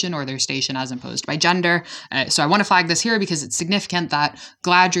class station or their station as imposed by gender. So I want to flag this here because it's significant that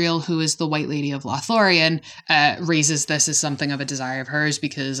Galadriel, who is the White Lady of Lothlorien, raises this as something of a desire of hers,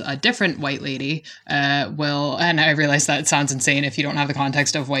 because a different White Lady will, and I realize that it sounds insane if you don't have the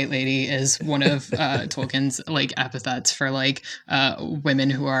context of White Lady, is one of Tolkien's like epithets for like women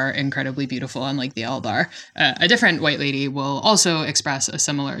who are incredibly beautiful and like the Eldar. A different White Lady will also express a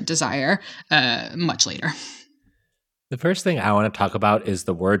similar desire much later. The first thing I want to talk about is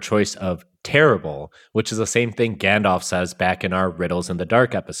the word choice of terrible, which is the same thing Gandalf says back in our Riddles in the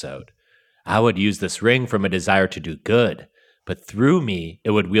Dark episode. I would use this ring from a desire to do good, but through me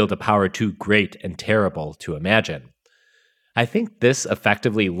it would wield a power too great and terrible to imagine. I think this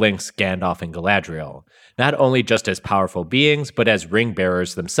effectively links Gandalf and Galadriel, not only just as powerful beings, but as ring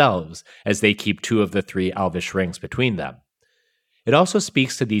bearers themselves, as they keep 2 of the 3 elvish rings between them. It also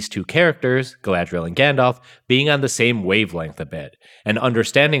speaks to these 2 characters, Galadriel and Gandalf, being on the same wavelength a bit, and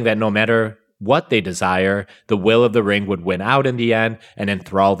understanding that no matter what they desire, the will of the ring would win out in the end and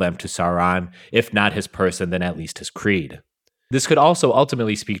enthrall them to Sauron, if not his person, then at least his creed. This could also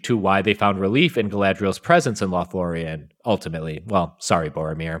ultimately speak to why they found relief in Galadriel's presence in Lothlorien, ultimately. Well, sorry,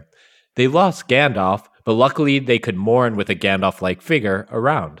 Boromir. They lost Gandalf, but luckily they could mourn with a Gandalf-like figure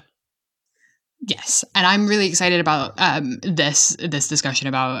around. Yes, and I'm really excited about this discussion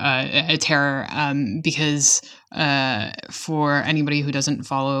about terror because for anybody who doesn't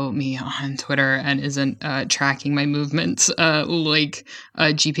follow me on Twitter and isn't tracking my movements like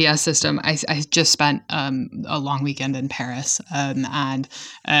a GPS system, I just spent a long weekend in Paris and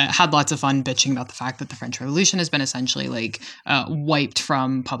had lots of fun bitching about the fact that the French Revolution has been essentially like wiped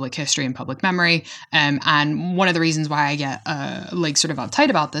from public history and public memory. And one of the reasons why I get like sort of uptight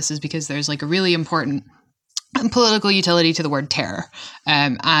about this is because there's like a really important political utility to the word terror.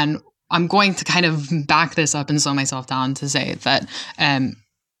 And I'm going to kind of back this up and slow myself down to say that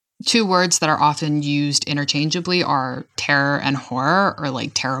 2 words that are often used interchangeably are terror and horror, or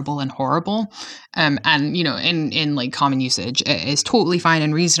like terrible and horrible. And, you know, in like common usage, it's totally fine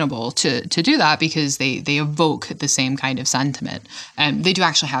and reasonable to do that because they evoke the same kind of sentiment. They do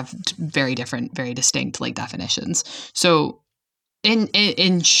actually have very different, very distinct like definitions. So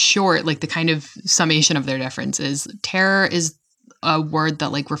in short, like the kind of summation of their difference is terror is a word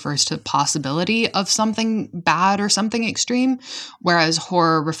that like refers to possibility of something bad or something extreme, whereas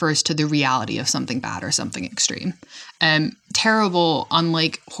horror refers to the reality of something bad or something extreme. Terrible,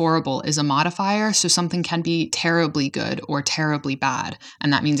 unlike horrible, is a modifier, so something can be terribly good or terribly bad,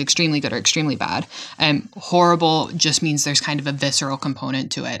 and that means extremely good or extremely bad. Horrible just means there's kind of a visceral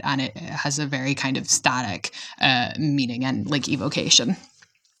component to it, and it has a very kind of static meaning and like evocation.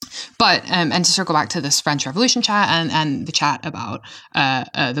 But, and to circle back to this French Revolution chat and the chat about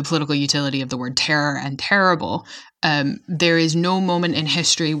the political utility of the word terror and terrible, there is no moment in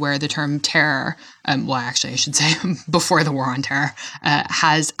history where the term terror, well, actually, I should say before the War on Terror,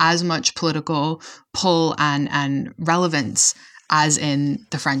 has as much political pull and relevance as in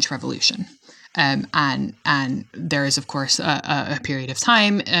the French Revolution. And there is, of course, a period of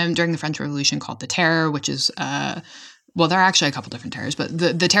time during the French Revolution called the Terror, which is well, there are actually a couple different terrors, but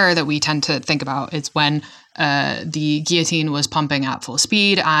the terror that we tend to think about is when the guillotine was pumping at full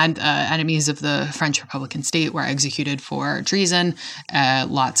speed and enemies of the French Republican state were executed for treason.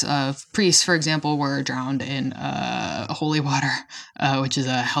 Lots of priests, for example, were drowned in holy water, which is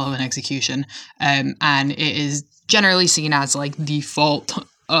a hell of an execution. And it is generally seen as like the fault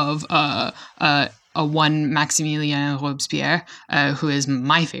of a one Maximilien Robespierre, who is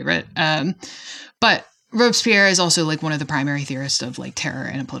my favorite. But Robespierre is also like one of the primary theorists of like terror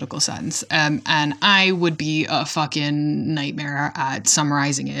in a political sense. And I would be a fucking nightmare at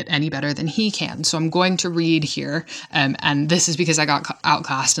summarizing it any better than he can. So I'm going to read here. And this is because I got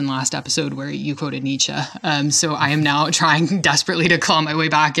outclassed in the last episode where you quoted Nietzsche. So I am now trying desperately to claw my way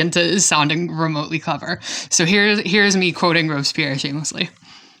back into sounding remotely clever. So here's me quoting Robespierre shamelessly.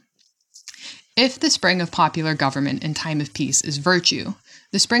 If the spring of popular government in time of peace is virtue,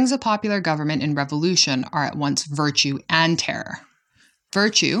 the springs of popular government in revolution are at once virtue and terror.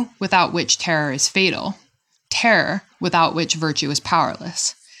 Virtue, without which terror is fatal. Terror, without which virtue is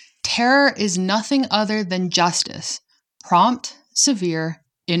powerless. Terror is nothing other than justice, prompt, severe,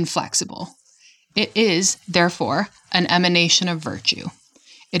 inflexible. It is, therefore, an emanation of virtue.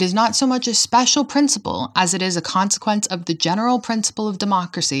 It is not so much a special principle as it is a consequence of the general principle of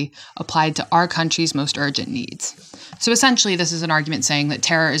democracy applied to our country's most urgent needs. So essentially, this is an argument saying that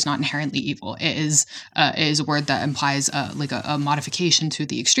terror is not inherently evil. It is a word that implies a modification to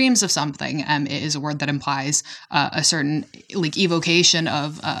the extremes of something. It is a word that implies a certain evocation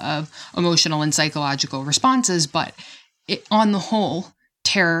of emotional and psychological responses. But on the whole,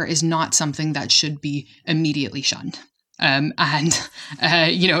 terror is not something that should be immediately shunned. I'm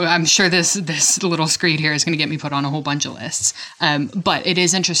sure this little screed here is going to get me put on a whole bunch of lists. But it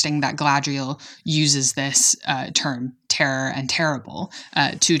is interesting that Galadriel uses this term, terror and terrible,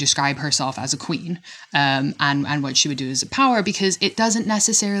 to describe herself as a queen, and what she would do as a power, because it doesn't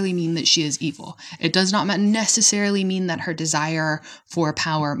necessarily mean that she is evil. It does not necessarily mean that her desire for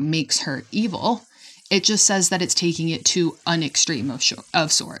power makes her evil. It just says that it's taking it to an extreme of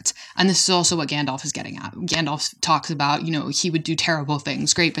sorts. And this is also what Gandalf is getting at. Gandalf talks about, he would do terrible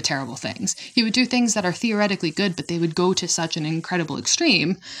things, great but terrible things. He would do things that are theoretically good, but they would go to such an incredible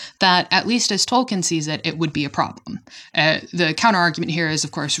extreme that, at least as Tolkien sees it, it would be a problem. The counter-argument here is,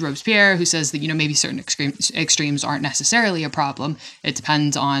 of course, Robespierre, who says that, maybe certain extremes aren't necessarily a problem. It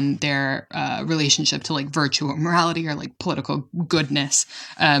depends on their relationship to, virtue or morality or, political goodness.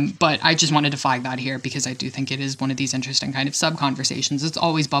 But I just wanted to flag that here, because I do think it is one of these interesting kind of sub-conversations. It's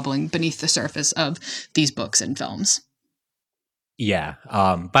always bubbling beneath the surface of these books and films. Yeah.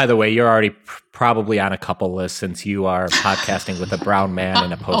 By the way, you're already probably on a couple lists, since you are podcasting with a brown man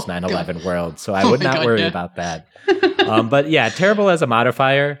in a post 9/11 world. So I would not worry about that. But yeah, terrible as a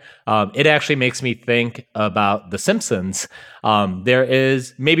modifier. It actually makes me think about The Simpsons. There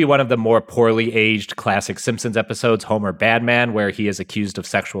is maybe one of the more poorly aged classic Simpsons episodes, Homer Badman, where he is accused of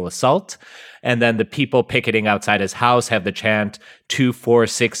sexual assault. And then the people picketing outside his house have the chant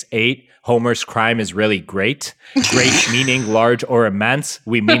 2468. Homer's crime is really great. Great meaning large or immense.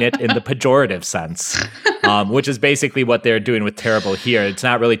 We mean it in the pejorative sense, which is basically what they're doing with terrible here. It's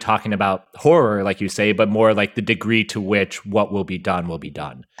not really talking about horror, like you say, but more like the degree to which what will be done will be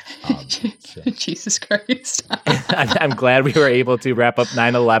done. Jesus Christ. I'm glad we were able to wrap up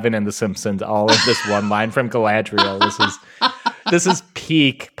 9/11 and The Simpsons all in this one line from Galadriel. This is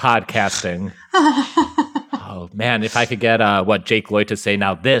peak podcasting. Oh, man, if I could get Jake Lloyd to say,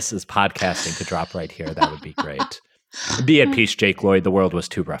 now this is podcasting, to drop right here, that would be great. Be at peace, Jake Lloyd. The world was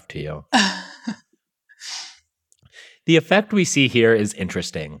too rough to you. The effect we see here is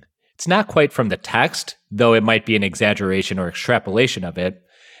interesting. It's not quite from the text, though it might be an exaggeration or extrapolation of it.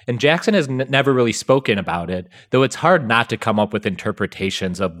 And Jackson has never really spoken about it, though it's hard not to come up with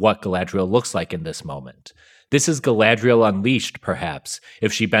interpretations of what Galadriel looks like in this moment. This is Galadriel unleashed, perhaps,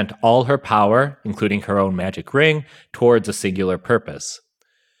 if she bent all her power, including her own magic ring, towards a singular purpose.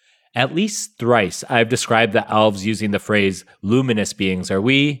 At least thrice I've described the elves using the phrase, luminous beings are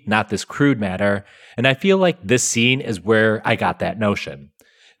we, not this crude matter, and I feel like this scene is where I got that notion.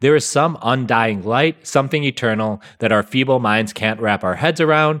 There is some undying light, something eternal, that our feeble minds can't wrap our heads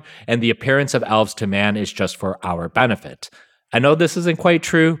around, and the appearance of elves to man is just for our benefit. I know this isn't quite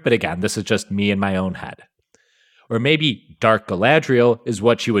true, but again, this is just me in my own head. Or maybe Dark Galadriel is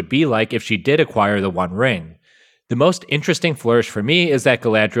what she would be like if she did acquire the One Ring. The most interesting flourish for me is that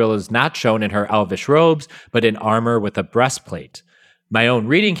Galadriel is not shown in her elvish robes, but in armor with a breastplate. My own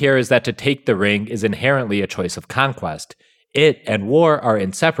reading here is that to take the ring is inherently a choice of conquest. It and war are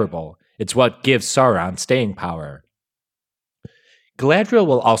inseparable. It's what gives Sauron staying power. Galadriel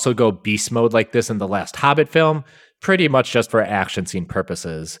will also go beast mode like this in the last Hobbit film, pretty much just for action scene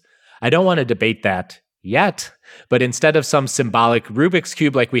purposes. I don't want to debate that yet, but instead of some symbolic Rubik's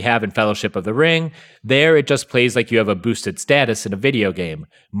Cube like we have in Fellowship of the Ring, there it just plays like you have a boosted status in a video game.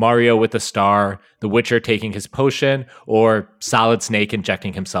 Mario with a star, The Witcher taking his potion, or Solid Snake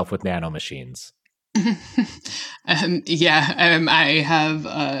injecting himself with nanomachines. I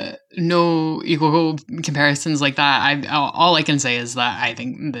have no equal comparisons like that. All I can say is that I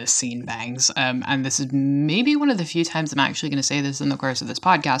think this scene bangs, and this is maybe one of the few times I'm actually going to say this in the course of this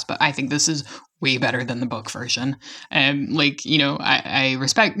podcast, but I think this is way better than the book version. I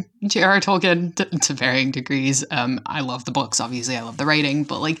respect J.R.R. Tolkien to varying degrees. I love the books, obviously. I love the writing,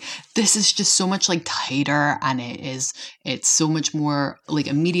 but this is just so much tighter, and it's so much more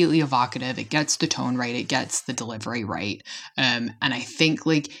immediately evocative. It gets the tone right. It gets the delivery right. And I think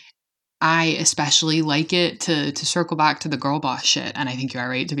I especially like it to circle back to the girl boss shit. And I think you are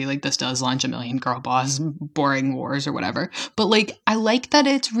right to be this does launch a million girl boss boring wars or whatever. But I like that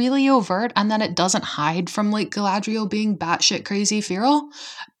it's really overt and that it doesn't hide from Galadriel being batshit crazy feral.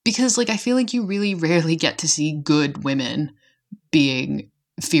 Because I feel you really rarely get to see good women being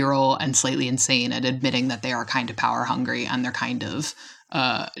feral and slightly insane and admitting that they are kind of power hungry and they're kind of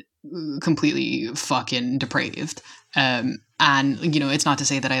completely fucking depraved. And, you know, it's not to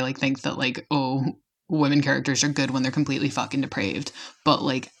say that I, like, think that, like, oh, women characters are good when they're completely fucking depraved. But,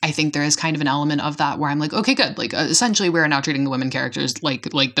 like, I think there is kind of an element of that where I'm like, okay, good. Like, essentially, we're now treating the women characters like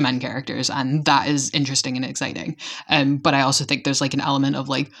the men characters. And that is interesting and exciting. But I also think there's, like, an element of,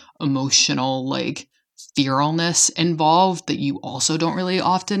 like, emotional, like, feralness involved that you also don't really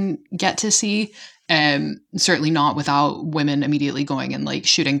often get to see. Certainly not without women immediately going and, like,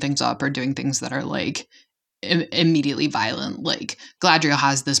 shooting things up or doing things that are, like, immediately violent. Like, Galadriel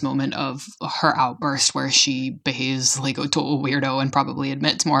has this moment of her outburst where she behaves like a total weirdo and probably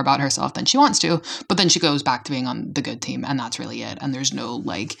admits more about herself than she wants to, but then she goes back to being on the good team, and that's really it. And there's no,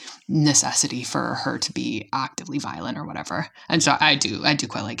 like, necessity for her to be actively violent or whatever. And so I do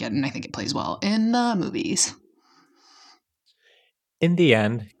quite like it, and I think it plays well in the movies. In the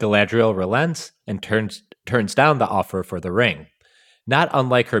end, Galadriel relents and turns down the offer for the ring. Not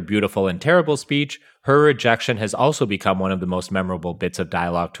unlike her beautiful and terrible speech, her rejection has also become one of the most memorable bits of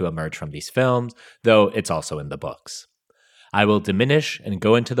dialogue to emerge from these films, though it's also in the books. "I will diminish and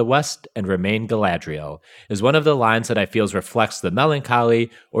go into the west and remain Galadriel" is one of the lines that I feel reflects the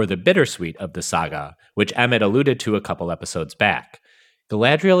melancholy or the bittersweet of the saga, which Emmett alluded to a couple episodes back.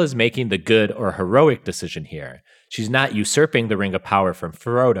 Galadriel is making the good or heroic decision here. She's not usurping the Ring of Power from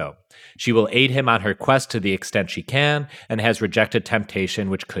Frodo. She will aid him on her quest to the extent she can, and has rejected temptation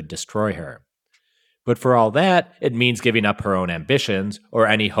which could destroy her. But for all that, it means giving up her own ambitions, or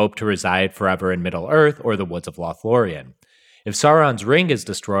any hope to reside forever in Middle-earth or the woods of Lothlorien. If Sauron's ring is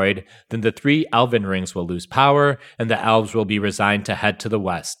destroyed, then the 3 elven rings will lose power, and the elves will be resigned to head to the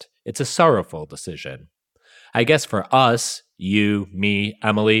west. It's a sorrowful decision. I guess for us, you, me,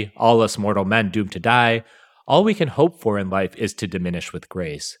 Emily, all us mortal men doomed to die, all we can hope for in life is to diminish with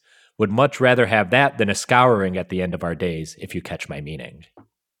grace. Would much rather have that than a scouring at the end of our days, if you catch my meaning.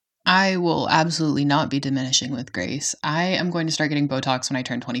 I will absolutely not be diminishing with grace. I am going to start getting Botox when I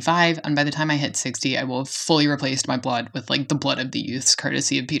turn 25, and by the time I hit 60, I will have fully replaced my blood with, like, the blood of the youths,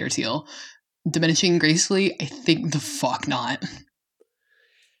 courtesy of Peter Thiel. Diminishing gracefully? I think the fuck not.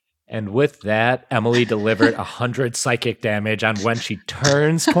 And with that, Emily delivered 100 psychic damage on when she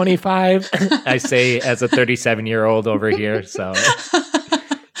turns 25. I say as a 37-year-old over here, so...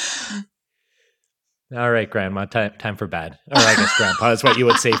 All right, Grandma, time for bed. Or I guess Grandpa is what you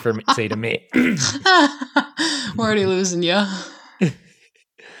would say to me. We're already losing you.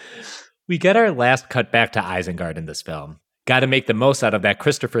 We get our last cut back to Isengard in this film. Got to make the most out of that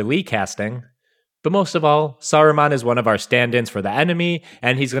Christopher Lee casting. But most of all, Saruman is one of our stand-ins for the enemy,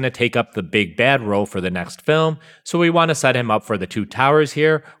 and he's going to take up the big bad role for the next film, so we want to set him up for the 2 towers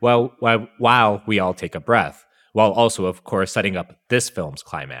here while we all take a breath, while also, of course, setting up this film's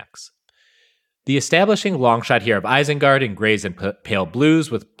climax. The establishing long shot here of Isengard in grays and pale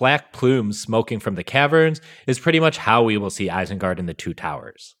blues with black plumes smoking from the caverns is pretty much how we will see Isengard in the 2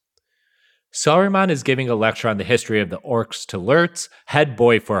 towers. Saruman is giving a lecture on the history of the orcs to Lurtz, head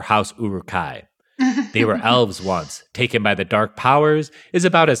boy for House Uruk-hai. They were elves once, taken by the dark powers, is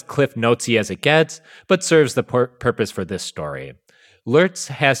about as Cliff Notesy as it gets, but serves the purpose for this story. Lurtz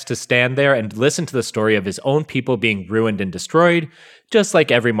has to stand there and listen to the story of his own people being ruined and destroyed, just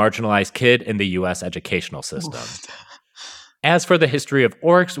like every marginalized kid in the U.S. educational system. As for the history of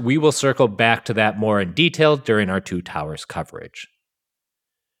orcs, we will circle back to that more in detail during our 2 towers coverage.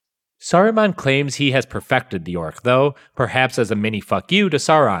 Saruman claims he has perfected the orc, though, perhaps as a mini fuck you to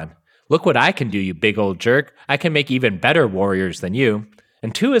Sauron. Look what I can do, you big old jerk. I can make even better warriors than you.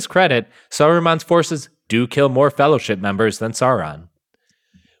 And to his credit, Saruman's forces do kill more Fellowship members than Sauron.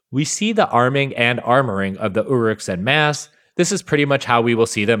 We see the arming and armoring of the Uruks en masse. This is pretty much how we will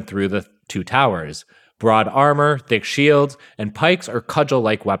see them through the 2 towers. Broad armor, thick shields, and pikes or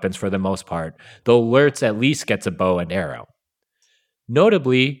cudgel-like weapons for the most part, though Lurtz at least gets a bow and arrow.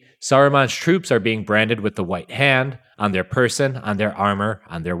 Notably, Saruman's troops are being branded with the white hand, on their person, on their armor,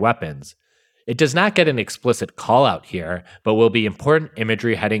 on their weapons. It does not get an explicit call-out here, but will be important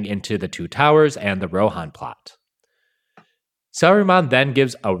imagery heading into the 2 towers and the Rohan plot. Saruman then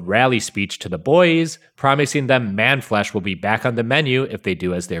gives a rally speech to the boys, promising them man-flesh will be back on the menu if they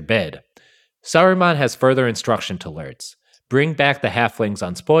do as they're bid. Saruman has further instruction to Lurtz. Bring back the halflings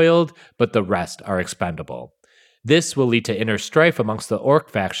unspoiled, but the rest are expendable. This will lead to inner strife amongst the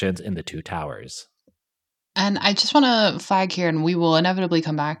orc factions in the 2 towers. And I just want to flag here, and we will inevitably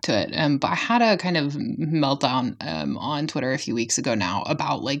come back to it, but I had a kind of meltdown on Twitter a few weeks ago now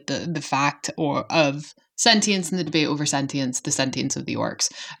about, like, the fact of sentience and the debate over sentience, the sentience of the orcs.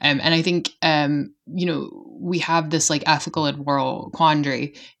 And I think, we have this, like, ethical and moral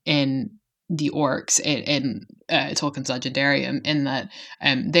quandary in the orcs, and Tolkien's Legendarium, in that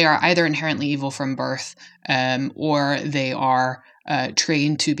they are either inherently evil from birth, or they are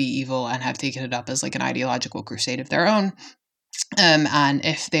trained to be evil and have taken it up as like an ideological crusade of their own. And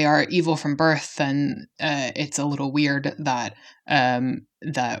if they are evil from birth, then it's a little weird that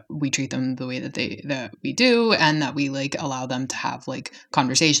that we treat them the way that we do, and that we like allow them to have like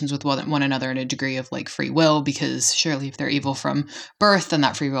conversations with one another in a degree of like free will, because surely if they're evil from birth, then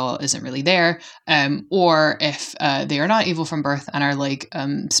that free will isn't really there. Or if they are not evil from birth and are like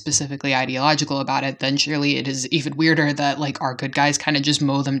specifically ideological about it, then surely it is even weirder that like our good guys kind of just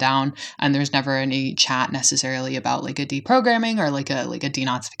mow them down, and there's never any chat necessarily about like a deprogramming or like a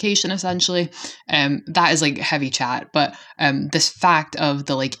denazification, essentially. That is like heavy chat, but this fact of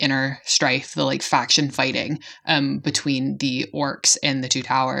the like inner strife, the like faction fighting between the orcs in the Two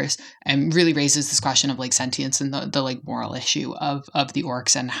Towers, really raises this question of like sentience and the like moral issue of the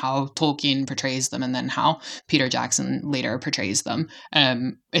orcs, and how Tolkien portrays them, and then how Peter Jackson later portrays them.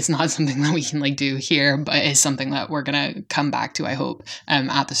 It's not something that we can like do here, but it's something that we're gonna come back to, I hope,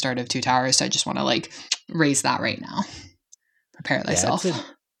 at the start of Two Towers. So I just want to like raise that right now. Prepare thyself.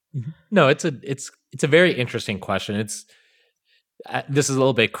 No, it's a very interesting question. This is a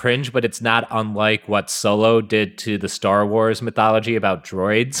little bit cringe, but it's not unlike what Solo did to the Star Wars mythology about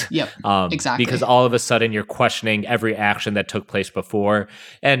droids. Yep, exactly. Because all of a sudden you're questioning every action that took place before.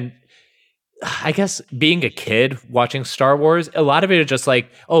 And I guess being a kid watching Star Wars, a lot of it is just like,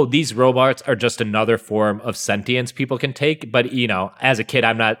 oh, these robots are just another form of sentience people can take. But, you know, as a kid,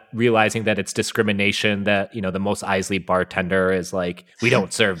 I'm not realizing that it's discrimination, that, you know, the Mos Eisley bartender is like, we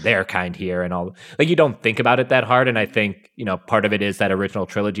don't serve their kind here and all. Like, you don't think about it that hard. And I think, you know, part of it is that original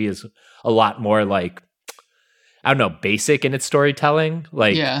trilogy is a lot more like, I don't know, basic in its storytelling.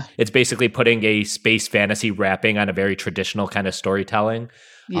 Like, It's basically putting a space fantasy wrapping on a very traditional kind of storytelling.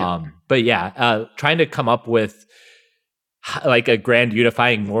 Yeah. But yeah, trying to come up with like a grand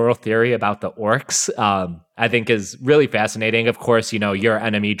unifying moral theory about the orcs, I think is really fascinating. Of course, you know, your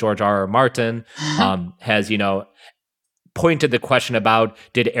enemy, George R.R. Martin, has, you know, pointed the question about,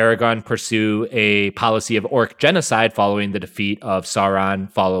 did Aragorn pursue a policy of orc genocide following the defeat of Sauron,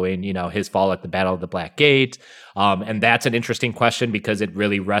 following, you know, his fall at the Battle of the Black Gate? And that's an interesting question because it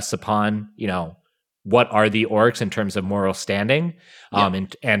really rests upon, you know, what are the orcs in terms of moral standing,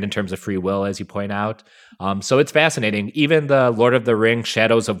 and in terms of free will, as you point out. So it's fascinating. Even the Lord of the Rings,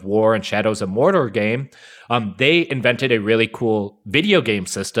 Shadows of War and Shadows of Mordor game, they invented a really cool video game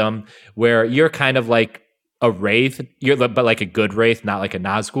system where you're kind of like a wraith, but like a good wraith, not like a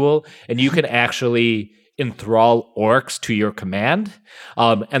Nazgul, and you can actually enthrall orcs to your command.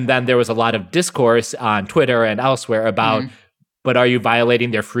 And then there was a lot of discourse on Twitter and elsewhere about, but are you violating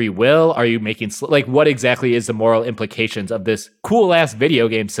their free will? Are you making, like, what exactly is the moral implications of this cool ass video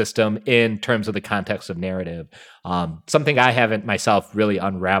game system in terms of the context of narrative? Something I haven't myself really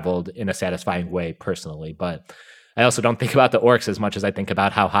unraveled in a satisfying way personally, but I also don't think about the orcs as much as I think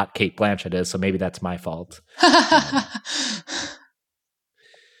about how hot Cate Blanchett is, so maybe that's my fault.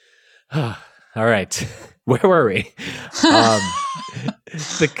 All right, where were we?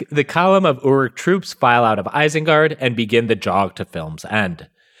 The column of Uruk troops file out of Isengard and begin the jog to film's end.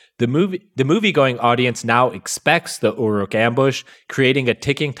 The movie-going audience now expects the Uruk ambush, creating a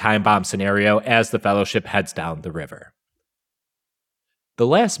ticking time bomb scenario as the Fellowship heads down the river. The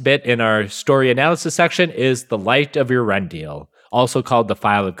last bit in our story analysis section is The Light of Eärendil, also called the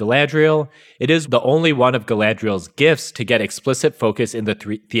File of Galadriel. It is the only one of Galadriel's gifts to get explicit focus in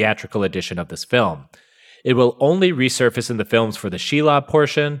the theatrical edition of this film. It will only resurface in the films for the Shelob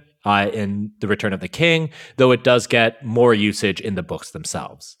portion in The Return of the King, though it does get more usage in the books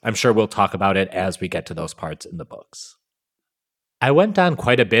themselves. I'm sure we'll talk about it as we get to those parts in the books. I went on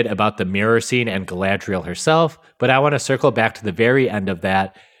quite a bit about the mirror scene and Galadriel herself, but I want to circle back to the very end of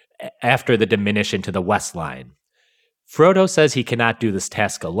that after the diminish into the West line. Frodo says he cannot do this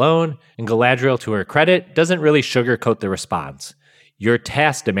task alone, and Galadriel, to her credit, doesn't really sugarcoat the response. Your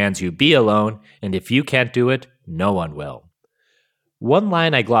task demands you be alone, and if you can't do it, no one will. One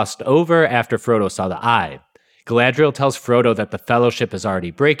line I glossed over after Frodo saw the eye. Galadriel tells Frodo that the Fellowship is already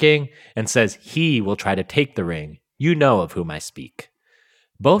breaking, and says he will try to take the ring. You know of whom I speak.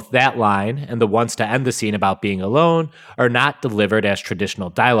 Both that line and the ones to end the scene about being alone are not delivered as traditional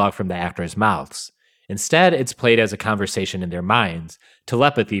dialogue from the actors' mouths. Instead, it's played as a conversation in their minds,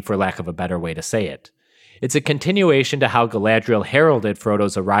 telepathy for lack of a better way to say it. It's a continuation to how Galadriel heralded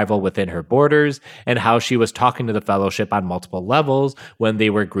Frodo's arrival within her borders and how she was talking to the Fellowship on multiple levels when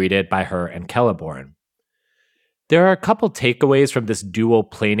they were greeted by her and Celeborn. There are a couple takeaways from this dual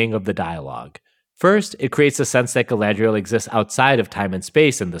planing of the dialogue. First, it creates a sense that Galadriel exists outside of time and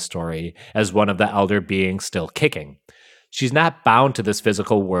space in the story as one of the elder beings still kicking. She's not bound to this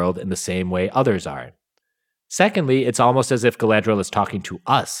physical world in the same way others are. Secondly, it's almost as if Galadriel is talking to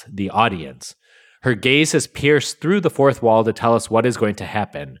us, the audience. Her gaze has pierced through the fourth wall to tell us what is going to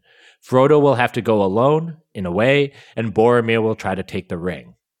happen. Frodo will have to go alone, in a way, and Boromir will try to take the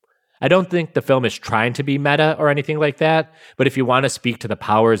ring. I don't think the film is trying to be meta or anything like that, but if you want to speak to the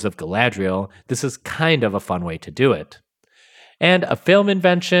powers of Galadriel, this is kind of a fun way to do it. And a film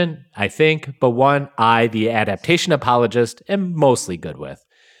invention, I think, but one I, the adaptation apologist, am mostly good with.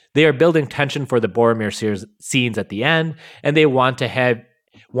 They are building tension for the Boromir scenes at the end, and they want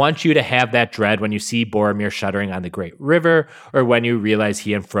you to have that dread when you see Boromir shuddering on the Great River, or when you realize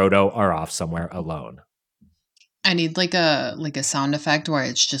he and Frodo are off somewhere alone. I need like a sound effect where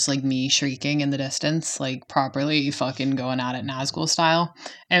it's just like me shrieking in the distance, like properly fucking going at it Nazgul style.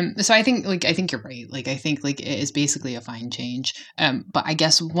 So I think you're right. Like I think like it is basically a fine change. But I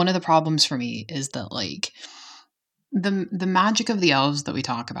guess one of the problems for me is that like the magic of the elves that we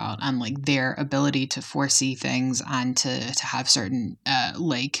talk about and like their ability to foresee things and to have certain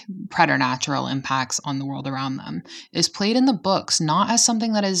like preternatural impacts on the world around them is played in the books not as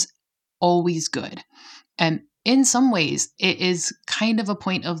something that is always good. And in some ways, it is kind of a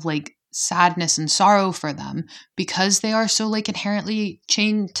point of like sadness and sorrow for them because they are so like inherently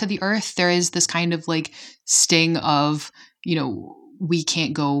chained to the earth. There is this kind of like sting of, you know, we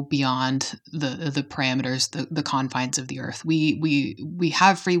can't go beyond the parameters, the confines of the earth. We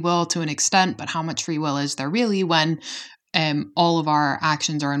have free will to an extent, but how much free will is there really when all of our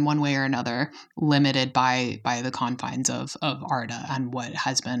actions are in one way or another limited by the confines of Arda and what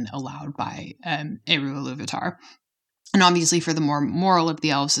has been allowed by Eru Ilúvatar. And obviously for the more moral of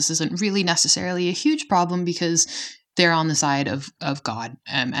the elves, this isn't really necessarily a huge problem because they're on the side of God,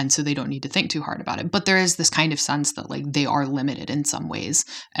 and so they don't need to think too hard about it. But there is this kind of sense that like they are limited in some ways,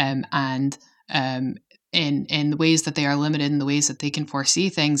 in the ways that they are limited, in the ways that they can foresee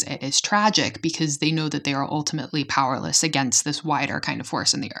things, it is tragic because they know that they are ultimately powerless against this wider kind of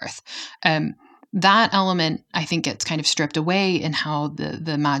force in the earth. That element, I think, gets kind of stripped away in how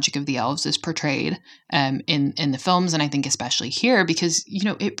the magic of the elves is portrayed in the films, and I think especially here because, you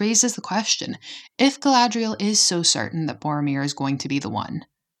know, it raises the question, if Galadriel is so certain that Boromir is going to be the one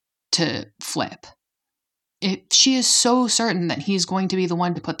to flip, if she is so certain that he's going to be the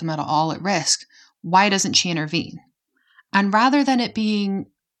one to put them all at risk, why doesn't she intervene? And rather than it being,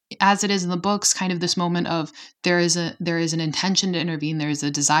 as it is in the books, kind of this moment of there is an intention to intervene, there is a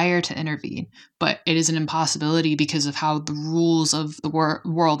desire to intervene, but it is an impossibility because of how the rules of the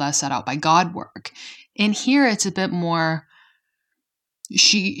world as set out by God work. In here, it's a bit more,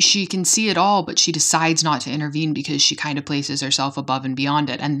 she can see it all, but she decides not to intervene because she kind of places herself above and beyond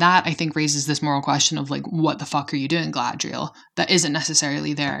it. And that, I think, raises this moral question of like, what the fuck are you doing, Galadriel? That isn't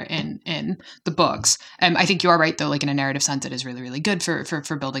necessarily there in the books. I think you are right, though, like in a narrative sense, it is really, really good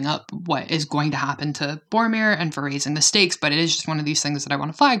for building up what is going to happen to Boromir and for raising the stakes. But it is just one of these things that I want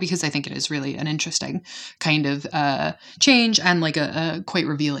to flag because I think it is really an interesting kind of change and like a quite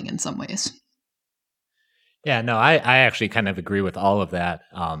revealing in some ways. Yeah, no, I actually kind of agree with all of that.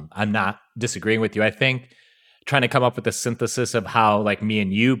 I'm not disagreeing with you. I think trying to come up with a synthesis of how like me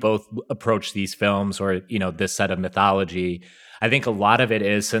and you both approach these films or, you know, this set of mythology, I think a lot of it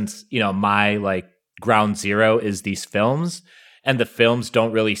is since, you know, my like ground zero is these films and the films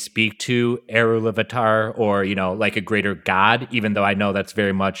don't really speak to Eru Ilúvatar or, you know, like a greater god, even though I know that's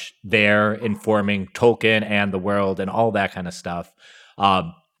very much there informing Tolkien and the world and all that kind of stuff.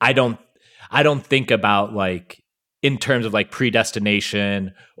 I don't think about like in terms of like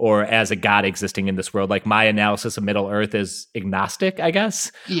predestination or as a god existing in this world. Like my analysis of Middle Earth is agnostic, I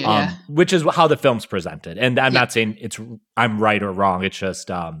guess, which is how the film's presented. And I'm not saying I'm right or wrong. It's just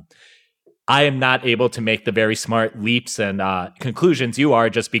I am not able to make the very smart leaps and conclusions you are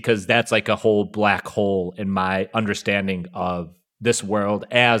just because that's like a whole black hole in my understanding of this world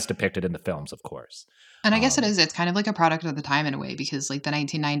as depicted in the films, of course. And I guess it's kind of like a product of the time in a way, because like the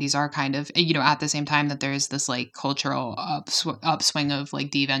 1990s are kind of, you know, at the same time that there's this like cultural upswing of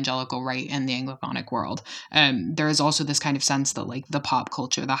like the evangelical right and the Anglicanic world. There is also this kind of sense that like the pop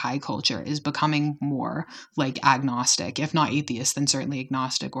culture, the high culture is becoming more like agnostic, if not atheist, then certainly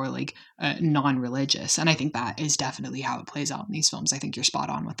agnostic or like non-religious. And I think that is definitely how it plays out in these films. I think you're spot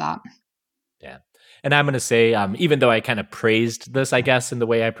on with that. Yeah. And I'm going to say, even though I kind of praised this, I guess, in the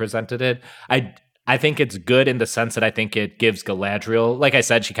way I presented it, I think it's good in the sense that I think it gives Galadriel, like I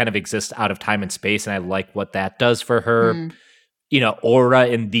said, she kind of exists out of time and space, and I like what that does for her aura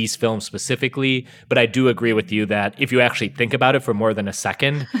in these films specifically, but I do agree with you that if you actually think about it for more than a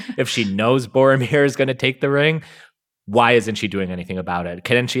second, if she knows Boromir is going to take the ring, why isn't she doing anything about it?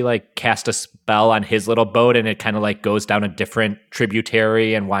 Couldn't she cast a spell on his little boat and it kind of goes down a different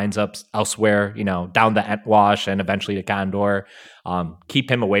tributary and winds up elsewhere, down the Entwash and eventually to Gondor?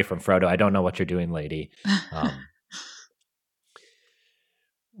 Keep him away from Frodo. I don't know what you're doing, lady.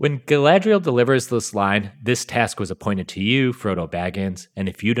 When Galadriel delivers this line, "This task was appointed to you, Frodo Baggins, and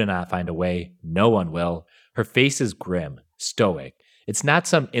if you do not find a way, no one will," her face is grim, stoic. It's not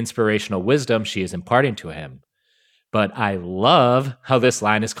some inspirational wisdom she is imparting to him. But I love how this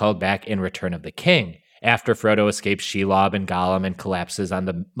line is called back in Return of the King, after Frodo escapes Shelob and Gollum and collapses on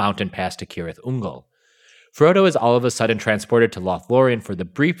the mountain pass to Cirith Ungol. Frodo is all of a sudden transported to Lothlorien for the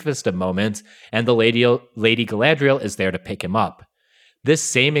briefest of moments, and the Lady Galadriel is there to pick him up. This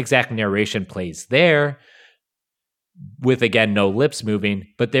same exact narration plays there, with again no lips moving,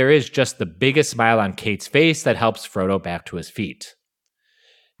 but there is just the biggest smile on Kate's face that helps Frodo back to his feet.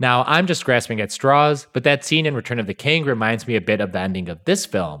 Now, I'm just grasping at straws, but that scene in Return of the King reminds me a bit of the ending of this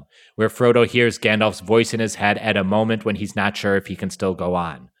film, where Frodo hears Gandalf's voice in his head at a moment when he's not sure if he can still go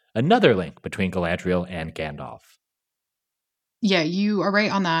on. Another link between Galadriel and Gandalf. Yeah, you are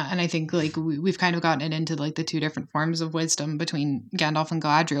right on that. And I think we've kind of gotten it into the two different forms of wisdom between Gandalf and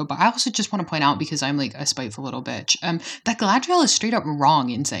Galadriel. But I also just want to point out, because I'm a spiteful little bitch, that Galadriel is straight up wrong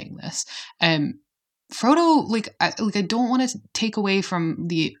in saying this. Frodo, I don't want to take away from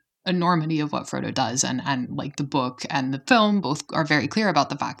the enormity of what Frodo does, and the book and the film both are very clear about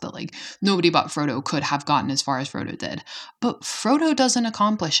the fact that nobody but Frodo could have gotten as far as Frodo did. But Frodo doesn't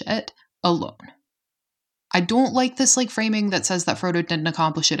accomplish it alone. I don't like this framing that says that Frodo didn't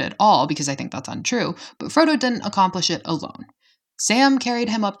accomplish it at all, because I think that's untrue, but Frodo didn't accomplish it alone. Sam carried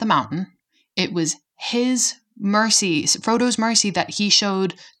him up the mountain. It was his mercy, Frodo's mercy that he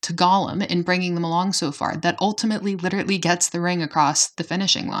showed to Gollum in bringing them along so far, that ultimately literally gets the ring across the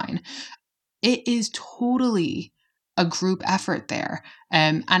finishing line. It is totally a group effort there.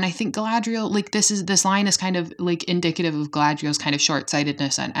 And I think Galadriel, this line is kind of indicative of Galadriel's kind of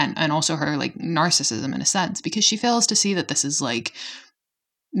short-sightedness and also her narcissism in a sense, because she fails to see that this is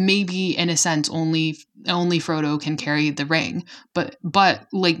maybe in a sense only Frodo can carry the ring, but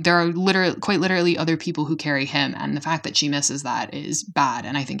there are quite literally other people who carry him, and the fact that she misses that is bad.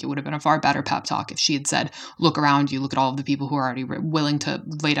 And I think it would have been a far better pep talk if she had said, look around you, look at all of the people who are already willing to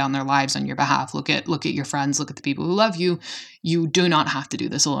lay down their lives on your behalf, look at your friends, look at the people who love you. You do not have to do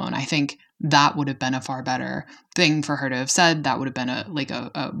this alone. I think that would have been a far better thing for her to have said. That would have been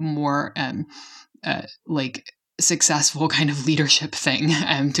a more successful kind of leadership thing,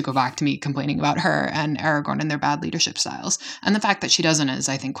 to go back to me complaining about her and Aragorn and their bad leadership styles. And the fact that she doesn't is,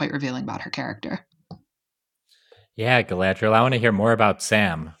 I think, quite revealing about her character. Yeah, Galadriel, I want to hear more about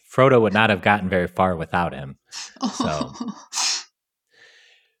Sam. Frodo would not have gotten very far without him. So.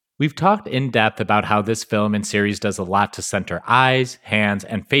 We've talked in depth about how this film and series does a lot to center eyes, hands,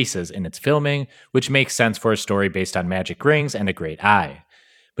 and faces in its filming, which makes sense for a story based on magic rings and a great eye.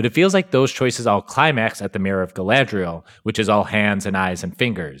 But it feels like those choices all climax at the Mirror of Galadriel, which is all hands and eyes and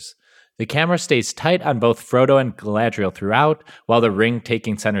fingers. The camera stays tight on both Frodo and Galadriel throughout, while the ring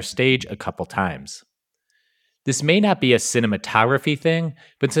taking center stage a couple times. This may not be a cinematography thing,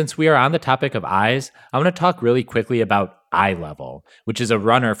 but since we are on the topic of eyes, I want to talk really quickly about eye level, which is a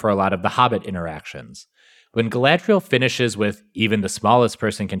runner for a lot of the Hobbit interactions. When Galadriel finishes with "even the smallest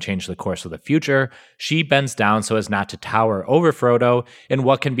person can change the course of the future," she bends down so as not to tower over Frodo in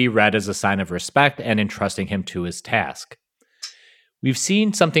what can be read as a sign of respect and entrusting him to his task. We've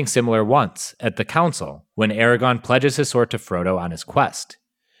seen something similar once, at the Council, when Aragorn pledges his sword to Frodo on his quest.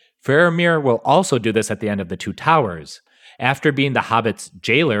 Faramir will also do this at the end of The Two Towers. After being the Hobbit's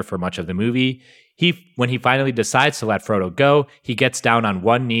jailer for much of the movie, when he finally decides to let Frodo go, he gets down on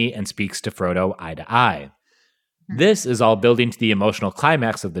one knee and speaks to Frodo eye to eye. This is all building to the emotional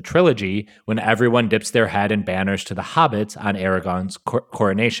climax of the trilogy when everyone dips their head in banners to the hobbits on Aragorn's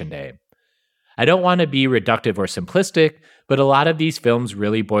coronation day. I don't want to be reductive or simplistic, but a lot of these films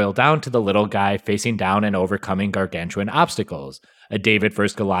really boil down to the little guy facing down and overcoming gargantuan obstacles, a David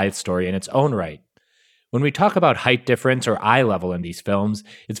vs. Goliath story in its own right. When we talk about height difference or eye level in these films,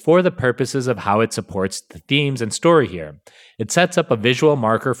 it's for the purposes of how it supports the themes and story here. It sets up a visual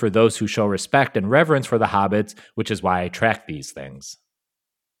marker for those who show respect and reverence for the hobbits, which is why I track these things.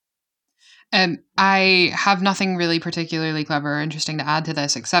 I have nothing really particularly clever or interesting to add to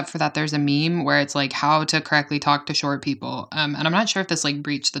this, except for that there's a meme where it's like how to correctly talk to short people. And I'm not sure if this like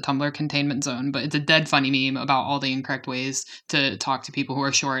breached the Tumblr containment zone, but it's a dead funny meme about all the incorrect ways to talk to people who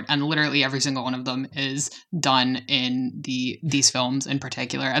are short. And literally every single one of them is done in these films in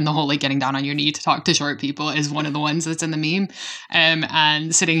particular. And the whole like getting down on your knee to talk to short people is one of the ones that's in the meme.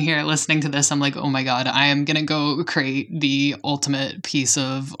 And sitting here listening to this, I'm like, oh my God, I am going to go create the ultimate piece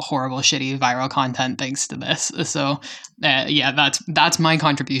of horrible, shitty viral content thanks to this. So yeah, that's my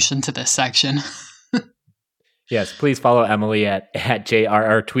contribution to this section. Yes, please follow Emily at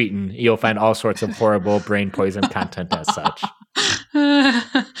JRR Tweetin. You'll find all sorts of horrible brain poison content as such.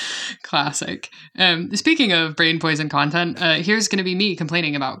 Classic. Speaking of brain poison content, here's going to be me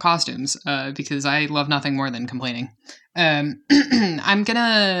complaining about costumes because I love nothing more than complaining. I'm going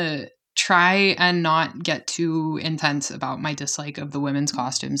to try and not get too intense about my dislike of the women's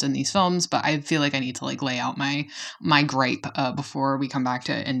costumes in these films, but I feel like I need to like lay out my gripe before we come back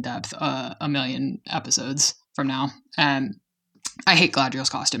to in-depth a million episodes from now. I hate Galadriel's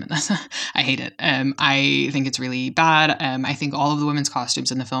costume in this. I hate it. I think it's really bad. I think all of the women's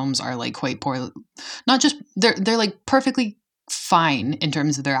costumes in the films are like quite poor. Not just they're like perfectly fine in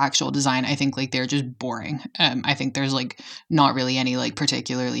terms of their actual design. I think like they're just boring. I think there's like not really any like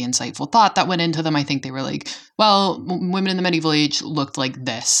particularly insightful thought that went into them. I think they were like, well, women in the medieval age looked like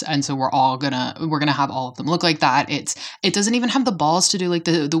this, and so we're gonna have all of them look like that. It doesn't even have the balls to do like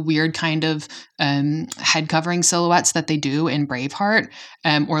the weird kind of head covering silhouettes that they do in Braveheart,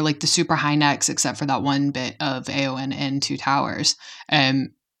 or like the super high necks, except for that one bit of Éowyn in Two Towers.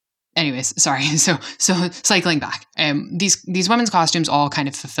 Anyways, sorry. So cycling back, these women's costumes all kind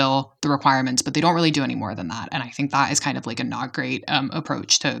of fulfill the requirements, but they don't really do any more than that. And I think that is kind of like a not great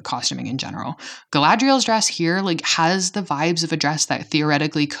approach to costuming in general. Galadriel's dress here like has the vibes of a dress that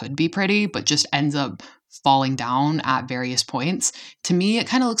theoretically could be pretty, but just ends up falling down at various points. To me, it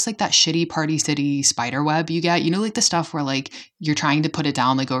kind of looks like that shitty Party City spider web you get, you know, like the stuff where like you're trying to put it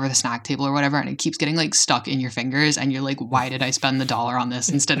down like over the snack table or whatever, and it keeps getting like stuck in your fingers, and you're like, why did I spend the $1 on this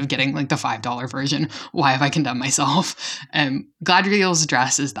instead of getting like the $5 version? Why have I condemned myself? Galadriel's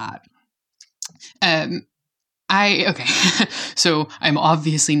dress is that. Okay, so I'm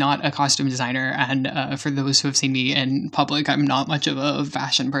obviously not a costume designer, and for those who have seen me in public, I'm not much of a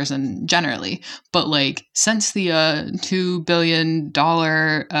fashion person generally. But like, since the $2 billion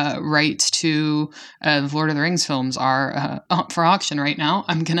rights to the Lord of the Rings films are up for auction right now,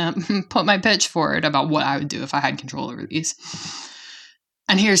 I'm gonna put my pitch forward about what I would do if I had control over these.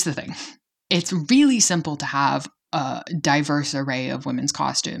 And here's the thing. It's really simple to have a diverse array of women's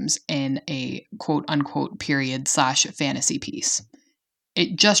costumes in a quote-unquote period/fantasy piece.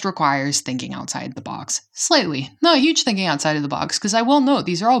 It just requires thinking outside the box. Slightly. Not huge thinking outside of the box, because I will note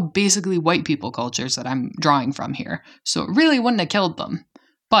these are all basically white people cultures that I'm drawing from here, so it really wouldn't have killed them.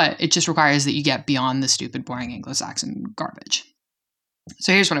 But it just requires that you get beyond the stupid, boring Anglo-Saxon garbage.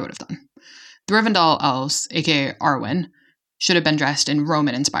 So here's what I would have done. The Rivendell elves, aka Arwen, should have been dressed in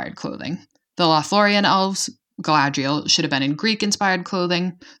Roman-inspired clothing. The Lothlorien elves, Galadriel, should have been in Greek-inspired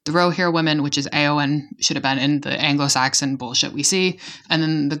clothing. The Rohirrim women, which is Éowyn, should have been in the Anglo-Saxon bullshit we see. And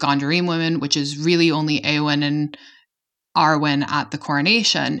then the Gondorine women, which is really only Éowyn and Arwen at the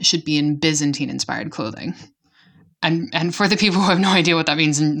coronation, should be in Byzantine-inspired clothing. And for the people who have no idea what that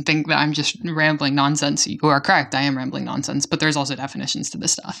means and think that I'm just rambling nonsense, you are correct, I am rambling nonsense, but there's also definitions to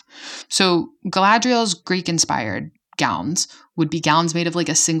this stuff. So Galadriel's Greek-inspired gowns would be gowns made of like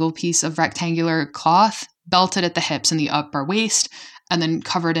a single piece of rectangular cloth, belted at the hips and the upper waist, and then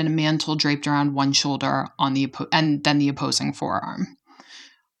covered in a mantle draped around one shoulder on and then the opposing forearm.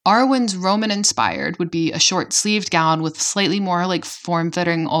 Arwen's Roman-inspired would be a short-sleeved gown with slightly more like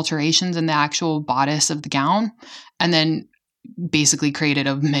form-fitting alterations in the actual bodice of the gown, and then basically created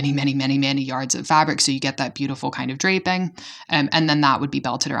of many, many, many, many yards of fabric, so you get that beautiful kind of draping, and then that would be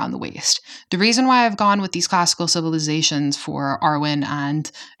belted around the waist. The reason why I've gone with these classical civilizations for Arwen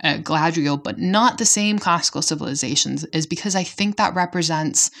and Galadriel, but not the same classical civilizations, is because I think that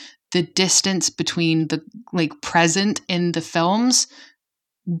represents the distance between the like present in the films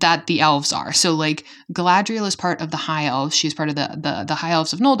that the elves are. So like Galadriel is part of the High Elves. She's part of the High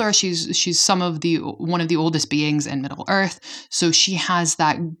Elves of Noldor. She's one of the oldest beings in Middle Earth. So she has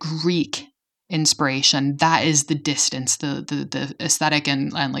that Greek inspiration. That is the distance, the aesthetic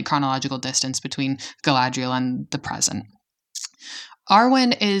and like chronological distance between Galadriel and the present.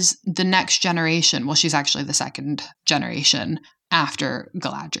 Arwen is the next generation. Well, she's actually the second generation after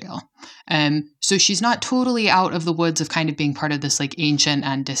Galadriel. So she's not totally out of the woods of kind of being part of this like ancient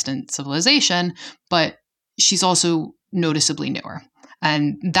and distant civilization, but she's also noticeably newer.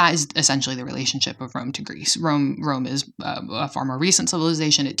 And that is essentially the relationship of Rome to Greece. Rome is a far more recent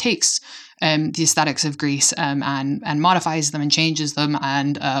civilization. It takes the aesthetics of Greece and modifies them and changes them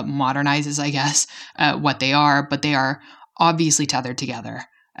and modernizes, I guess, what they are. But they are obviously tethered together.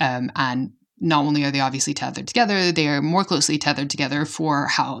 And not only are they obviously tethered together, they are more closely tethered together for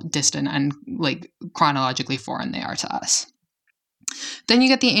how distant and like chronologically foreign they are to us. Then you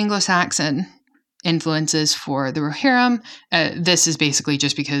get the Anglo-Saxon influences for the Rohirrim. This is basically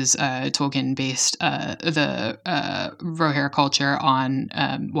just because Tolkien based the Rohirrim culture on,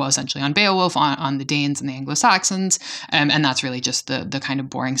 essentially on Beowulf, on the Danes and the Anglo-Saxons, and that's really just the kind of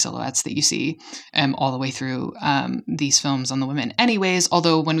boring silhouettes that you see all the way through these films on the women anyways,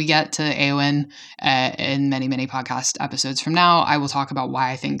 although when we get to Éowyn in many, many podcast episodes from now, I will talk about why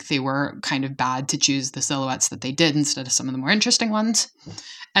I think they were kind of bad to choose the silhouettes that they did instead of some of the more interesting ones.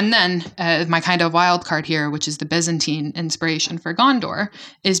 And then my kind of wild card here, which is the Byzantine inspiration for Gondor,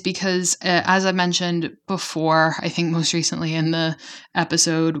 is because, as I mentioned before, I think most recently in the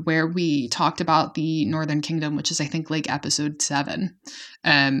episode where we talked about the Northern Kingdom, which is, I think, like episode 7,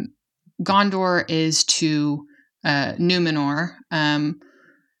 Gondor is to Numenor and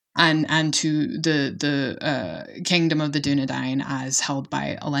to the kingdom of the Dunedain as held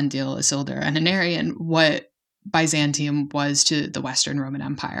by Elendil, Isildur, and Anarion, what Byzantium was to the Western Roman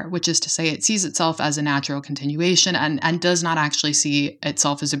Empire, which is to say it sees itself as a natural continuation and does not actually see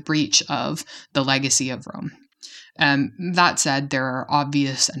itself as a breach of the legacy of Rome. That said, there are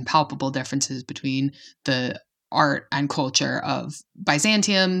obvious and palpable differences between the art and culture of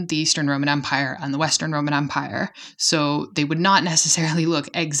Byzantium, the Eastern Roman Empire, and the Western Roman Empire. So they would not necessarily look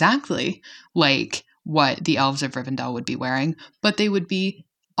exactly like what the elves of Rivendell would be wearing, but they would be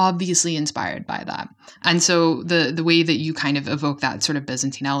obviously inspired by that. And so the way that you kind of evoke that sort of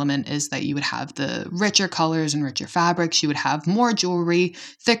Byzantine element is that you would have the richer colors and richer fabrics. You would have more jewelry,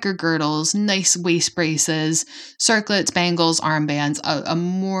 thicker girdles, nice waist braces, circlets, bangles, armbands, a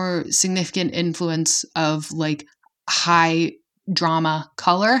more significant influence of like high drama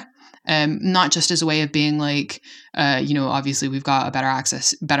color. Not just as a way of being like, obviously we've got a better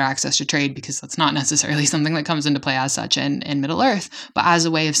access to trade, because that's not necessarily something that comes into play as such in Middle Earth, but as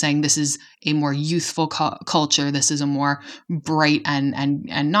a way of saying this is a more youthful culture. This is a more bright and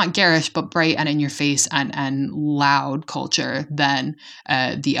not garish, but bright and in your face and loud culture than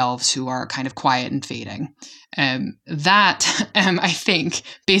the elves, who are kind of quiet and fading. That I think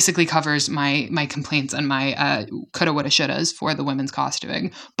basically covers my complaints and my coulda, woulda, shouldas for the women's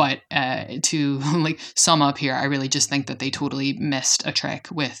costuming. But to like sum up here, I really just think that they totally missed a trick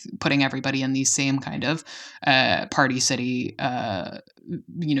with putting everybody in these same kind of Party City,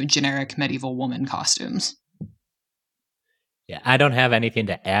 generic medieval woman costumes. Yeah, I don't have anything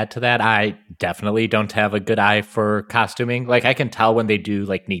to add to that. I definitely don't have a good eye for costuming. Like, I can tell when they do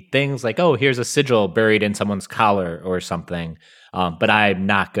like neat things, like, oh, here's a sigil buried in someone's collar or something. But I'm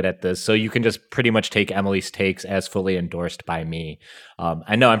not good at this. So you can just pretty much take Emily's takes as fully endorsed by me.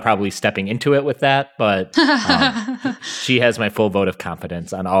 I know I'm probably stepping into it with that, but she has my full vote of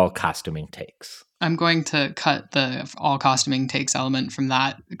confidence on all costuming takes. I'm going to cut the all costuming takes element from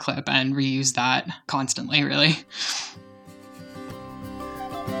that clip and reuse that constantly, really.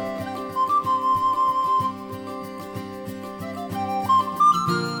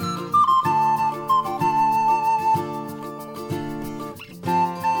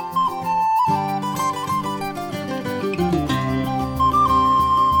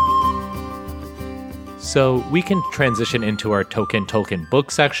 So we can transition into our Tolkien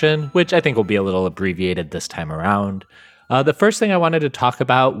book section, which I think will be a little abbreviated this time around. The first thing I wanted to talk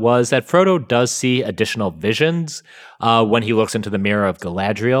about was that Frodo does see additional visions when he looks into the Mirror of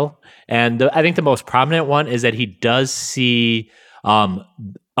Galadriel. And I think the most prominent one is that he does see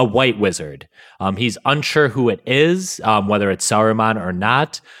a white wizard. He's unsure who it is, whether it's Saruman or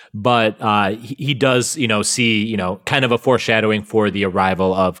not, but he does, see, kind of a foreshadowing for the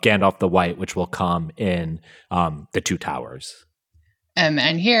arrival of Gandalf the White, which will come in The Two Towers.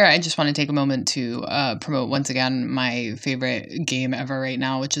 And here I just want to take a moment to promote once again my favorite game ever right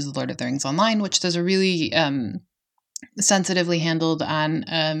now, which is Lord of the Rings Online, which does a really sensitively handled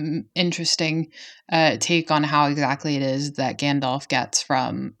and interesting take on how exactly it is that Gandalf gets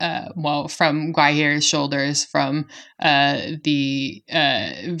from Gwaihir's shoulders, from the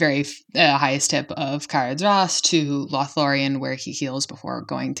very highest tip of Caradhras Ras to Lothlorien, where he heals before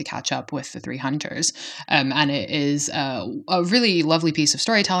going to catch up with the three hunters. And it is a really lovely piece of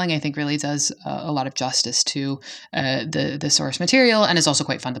storytelling. I think really does a lot of justice to the source material, and is also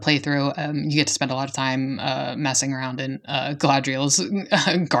quite fun to play through. You get to spend a lot of time messing around found in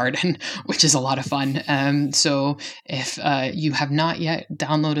Galadriel's garden, which is a lot of fun. So if you have not yet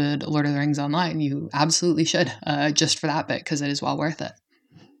downloaded Lord of the Rings Online, you absolutely should, just for that bit, because it is well worth it.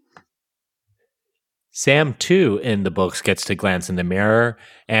 Sam, too, in the books gets to glance in the mirror,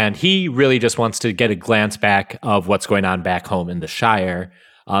 and he really just wants to get a glance back of what's going on back home in the Shire.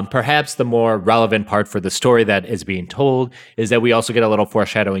 Perhaps the more relevant part for the story that is being told is that we also get a little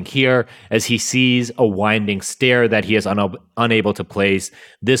foreshadowing here as he sees a winding stair that he is unable to place.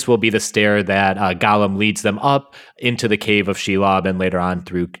 This will be the stair that Gollum leads them up into the cave of Shelob and later on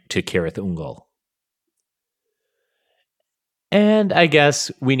through to Cirith Ungol. And I guess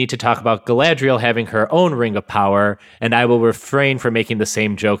we need to talk about Galadriel having her own ring of power, and I will refrain from making the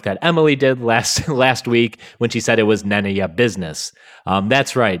same joke that Emily did last week when she said it was Nenya business.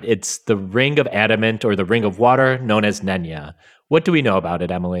 That's right, it's the ring of adamant or the ring of water known as Nenya. What do we know about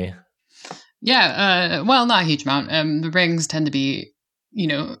it, Emily? Yeah, well, not a huge amount. The rings tend to be,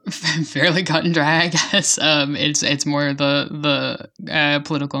 fairly cut and dry, I guess. It's more the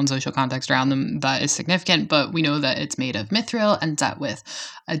political and social context around them that is significant, but we know that it's made of mithril and set with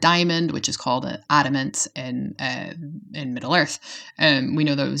a diamond, which is called an adamant in Middle Earth. We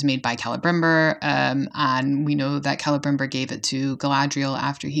know that it was made by Celebrimbor, and we know that Celebrimbor gave it to Galadriel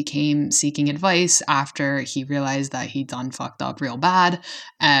after he came seeking advice, after he realized that he'd done fucked up real bad.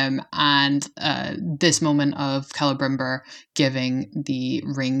 And this moment of Celebrimbor giving the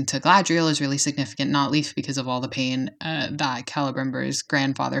ring to Galadriel is really significant, not least because of all the pain that Celebrimbor's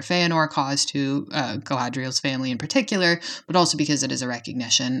grandfather Feanor caused to Galadriel's family in particular, but also because it is a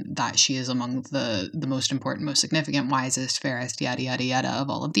recognition that she is among the most important, most significant, wisest, fairest, yada, yada, yada of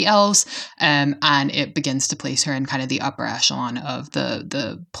all of the elves. And it begins to place her in kind of the upper echelon of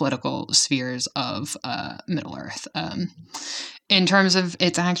the political spheres of Middle-earth. In terms of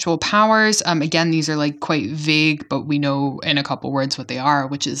its actual powers, again, these are like quite vague, but we know in a couple words what they are,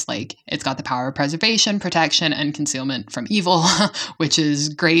 which is like it's got the power of preservation, protection, and concealment from evil, which is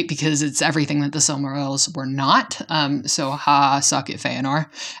great because it's everything that the Silmarils were not. So suck it, Feanor.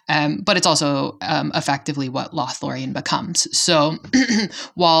 But it's also effectively what Lothlorien becomes. So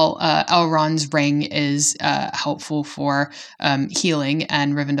while Elrond's ring is helpful for healing,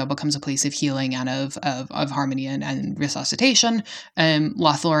 and Rivendell becomes a place of healing and of harmony and resuscitation,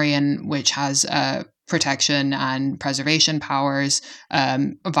 Lothlorien, which has protection and preservation powers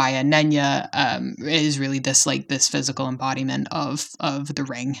via Nenya, is really this physical embodiment of the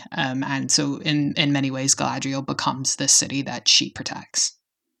ring. And so in many ways, Galadriel becomes this city that she protects.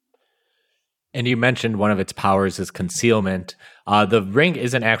 And you mentioned one of its powers is concealment. The ring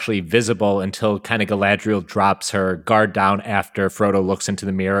isn't actually visible until kind of Galadriel drops her guard down after Frodo looks into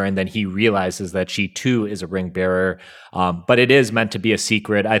the mirror, and then he realizes that she too is a ring bearer. But it is meant to be a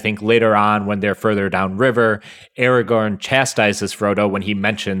secret. I think later on, when they're further downriver, Aragorn chastises Frodo when he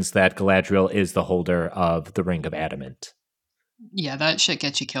mentions that Galadriel is the holder of the Ring of Adamant. Yeah, that shit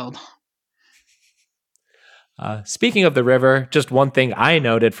gets you killed. Speaking of the river, just one thing I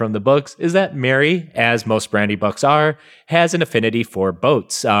noted from the books is that Merry, as most Brandy books are, has an affinity for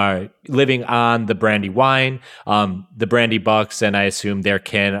boats. Living on the Brandywine, the Brandy bucks, and I assume their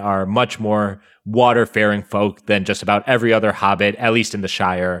kin, are much more water-faring folk than just about every other hobbit, at least in the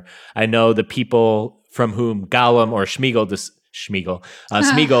Shire. I know the people from whom Gollum or Smeagol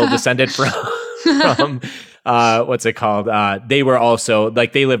descended from what's it called? They were also,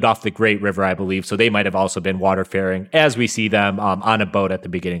 they lived off the Great River, I believe, so they might have also been water-faring, as we see them on a boat at the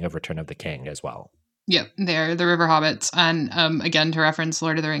beginning of Return of the King as well. Yep, they're the river hobbits. And again, to reference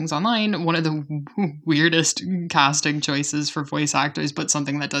Lord of the Rings Online, one of the weirdest casting choices for voice actors, but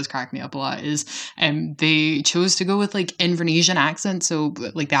something that does crack me up a lot, is they chose to go with Invernessian accent, so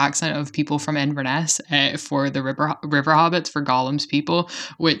the accent of people from Inverness for the river hobbits, for Gollum's people,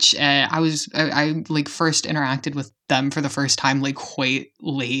 which I first interacted with them for the first time quite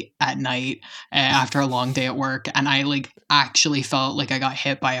late at night after a long day at work, and I actually felt like I got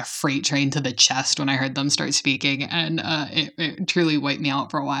hit by a freight train to the chest when I heard them start speaking, and it truly wiped me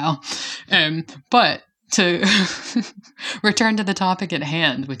out for a while. But to return to the topic at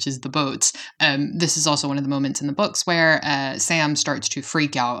hand, which is the boats, this is also one of the moments in the books where Sam starts to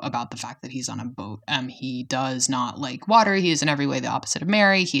freak out about the fact that he's on a boat. He does not like water. He is in every way the opposite of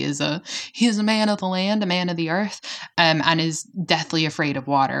Merry. He is a man of the land, a man of the earth, and is deathly afraid of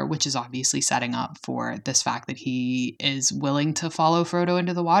water, which is obviously setting up for this fact that he is willing to follow Frodo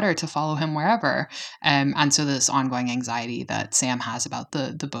into the water, to follow him wherever. And so this ongoing anxiety that Sam has about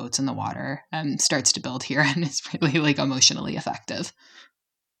the boats and the water starts to build here, and it's really emotionally effective.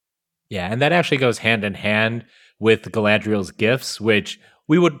 Yeah, and that actually goes hand in hand with Galadriel's gifts, which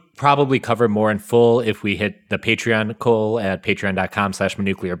We would probably cover more in full if we hit the Patreon goal at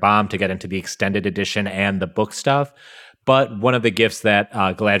patreon.com/MaNuclearBomb to get into the extended edition and the book stuff. But one of the gifts that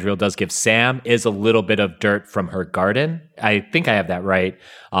Galadriel does give Sam is a little bit of dirt from her garden. I think I have that right,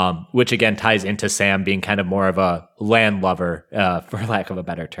 which again ties into Sam being kind of more of a land lover, for lack of a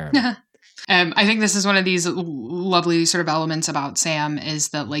better term. I think this is one of these lovely sort of elements about Sam is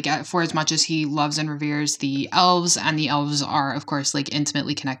that, like, for as much as he loves and reveres the elves, and the elves are, of course, like,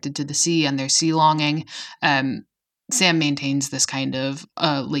 intimately connected to the sea and their sea longing, Sam maintains this kind of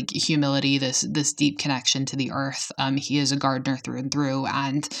like humility, this deep connection to the earth. He is a gardener through and through,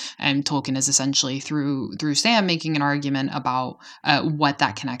 and Tolkien is essentially through Sam making an argument about what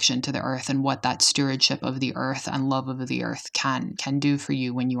that connection to the earth and what that stewardship of the earth and love of the earth can do for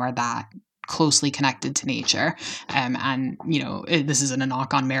you when you are that closely connected to nature. And you know, this isn't a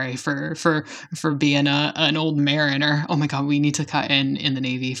knock on Mary for being an old mariner. Oh my god, we need to cut in the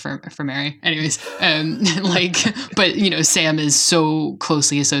Navy for Mary. Anyways, like, but you know, Sam is so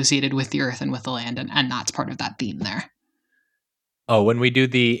closely associated with the earth and with the land, and that's part of that theme there. Oh, when we do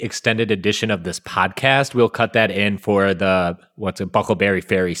the extended edition of this podcast, we'll cut that in for the Buckleberry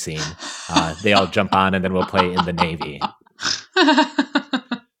Ferry scene. They all jump on, and then we'll play in the Navy.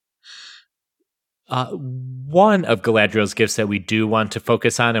 One of Galadriel's gifts that we do want to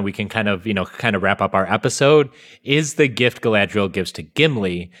focus on, and we can kind of wrap up our episode, is the gift Galadriel gives to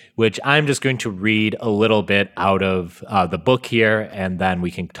Gimli, which I'm just going to read a little bit out of the book here, and then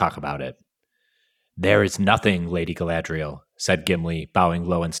we can talk about it. "There is nothing, Lady Galadriel," said Gimli, bowing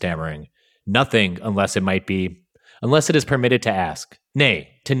low and stammering. "Nothing, unless it is permitted to ask. Nay,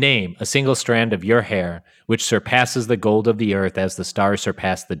 to name a single strand of your hair, which surpasses the gold of the earth as the stars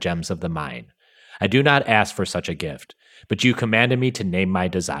surpass the gems of the mine. I do not ask for such a gift, but you commanded me to name my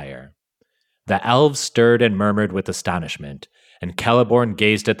desire." The elves stirred and murmured with astonishment, and Celeborn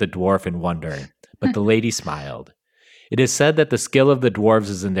gazed at the dwarf in wonder, but the lady smiled. "It is said that the skill of the dwarves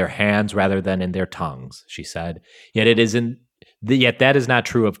is in their hands rather than in their tongues," she said. Yet that is not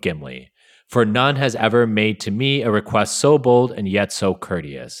true of Gimli, for none has ever made to me a request so bold and yet so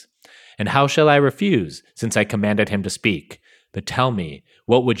courteous. And how shall I refuse, since I commanded him to speak? But tell me,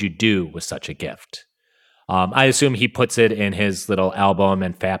 what would you do with such a gift? I assume he puts it in his little album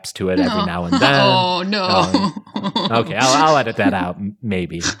and faps to it every now and then. Oh, no. Okay, I'll edit that out,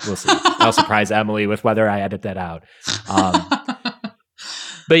 maybe. We'll see. I'll surprise Emily with whether I edit that out.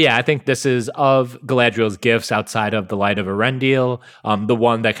 But yeah, I think this is, of Galadriel's gifts outside of the Light of Elendil, the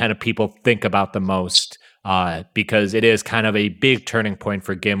one that kind of people think about the most, because it is kind of a big turning point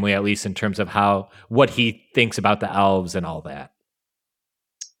for Gimli, at least in terms of what he thinks about the elves and all that.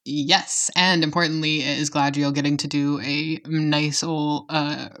 Yes, and importantly, is Galadriel getting to do a nice old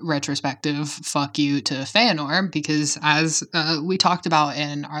retrospective fuck you to Feanor, because as we talked about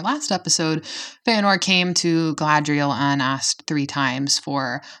in our last episode, Feanor came to Galadriel and asked 3 times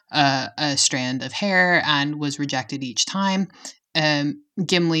for a strand of hair and was rejected each time.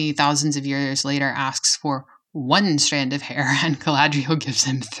 Gimli, thousands of years later, asks for 1 strand of hair, and Galadriel gives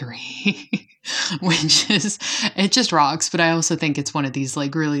him 3. Which is, it just rocks. But I also think it's one of these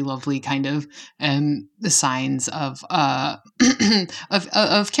like really lovely kind of signs of of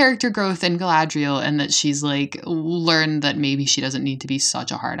character growth in Galadriel, and that she's like learned that maybe she doesn't need to be such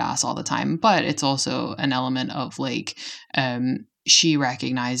a hard ass all the time. But it's also an element of like she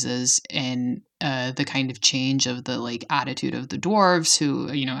recognizes in the kind of change of the like attitude of the dwarves,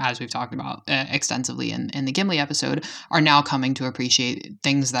 who, you know, as we've talked about extensively in the Gimli episode, are now coming to appreciate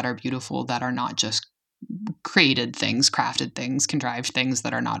things that are beautiful, that are not just created things, crafted things, contrived things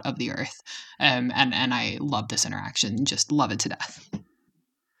that are not of the earth. And I love this interaction, just love it to death.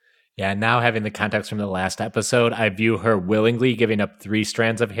 Yeah, now having the context from the last episode, I view her willingly giving up 3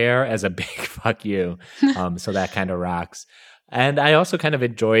 strands of hair as a big fuck you. So that kind of rocks. And I also kind of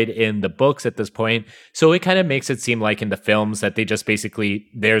enjoyed in the books at this point. So it kind of makes it seem like in the films that they just basically,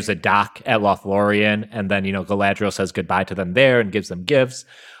 there's a dock at Lothlorien, and then, you know, Galadriel says goodbye to them there and gives them gifts.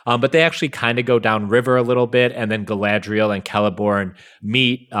 But they actually kind of go downriver a little bit, and then Galadriel and Celeborn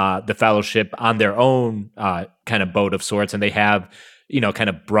meet the Fellowship on their own kind of boat of sorts, and they have, you know, kind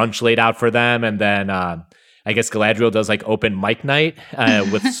of brunch laid out for them, and then I guess Galadriel does like open mic night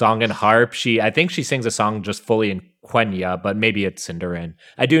with song and harp. I think she sings a song just fully in Quenya, but maybe it's Sindarin.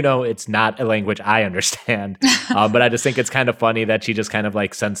 I do know it's not a language I understand, but I just think it's kind of funny that she just kind of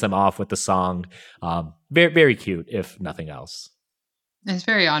like sends them off with the song. Very, very cute, if nothing else. It's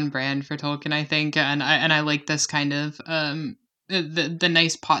very on brand for Tolkien, I think, and I like this kind of the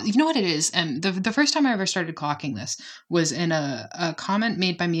nice pause. You know what it is? The first time I ever started clocking this was in a comment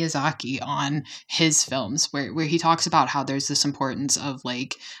made by Miyazaki on his films, where he talks about how there's this importance of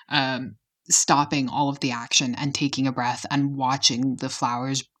like stopping all of the action and taking a breath and watching the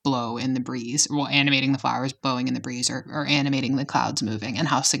flowers blow in the breeze, well, animating the flowers blowing in the breeze, or animating the clouds moving, and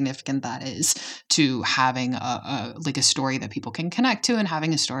how significant that is to having a story that people can connect to, and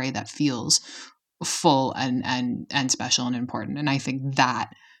having a story that feels full and special and important. And I think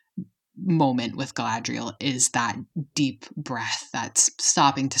that moment with Galadriel is that deep breath, that's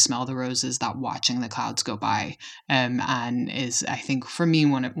stopping to smell the roses, that watching the clouds go by, and is, I think, for me,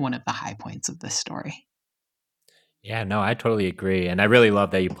 one of the high points of this story. Yeah, no, I totally agree. And I really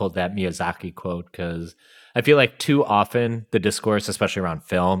love that you pulled that Miyazaki quote, because I feel like too often the discourse, especially around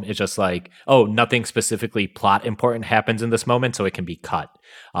film, is just like, oh, nothing specifically plot important happens in this moment, so it can be cut.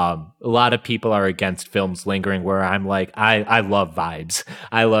 A lot of people are against films lingering, where I'm like, I love vibes.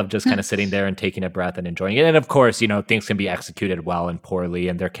 I love just kind of sitting there and taking a breath and enjoying it. And of course, things can be executed well and poorly,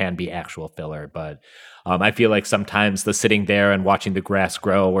 and there can be actual filler, but I feel like sometimes the sitting there and watching the grass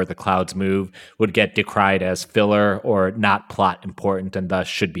grow or the clouds move would get decried as filler or not plot important, and thus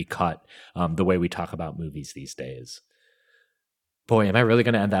should be cut, the way we talk about movies these days. Boy, am I really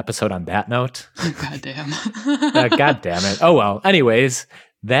going to end the episode on that note? God damn. God damn it. Oh, well. Anyways,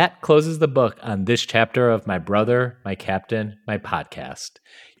 that closes the book on this chapter of My Brother, My Captain, My Podcast.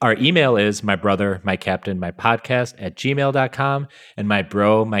 Our email is mybrothermycaptainmypodcast@gmail.com and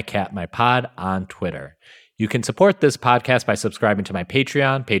mybro, on Twitter. You can support this podcast by subscribing to my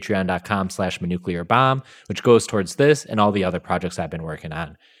Patreon, patreon.com/MaNuclearBomb, which goes towards this and all the other projects I've been working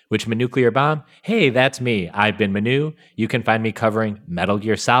on. Which Manuclear Bomb? Hey, that's me. I've been Manu. You can find me covering Metal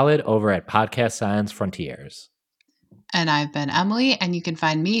Gear Solid over at Podcast Science Frontiers. And I've been Emily, and you can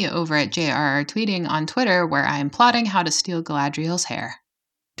find me over at JRR Tweeting on Twitter, where I am plotting how to steal Galadriel's hair.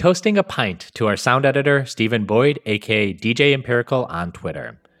 Toasting a pint to our sound editor, Stephen Boyd, aka DJ Empirical on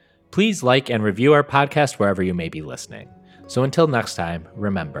Twitter. Please like and review our podcast wherever you may be listening. So until next time,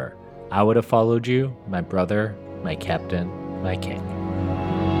 remember, I would have followed you, my brother, my captain, my king.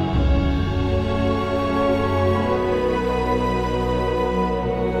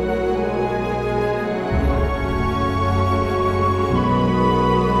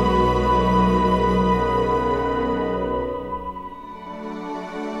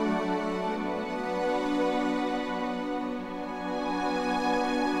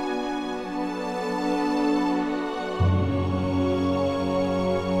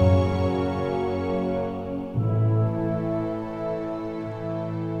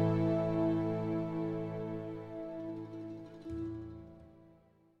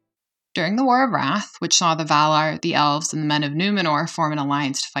 During the War of Wrath, which saw the Valar, the Elves, and the Men of Númenor form an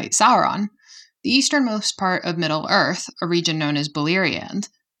alliance to fight Sauron, the easternmost part of Middle-earth, a region known as Beleriand,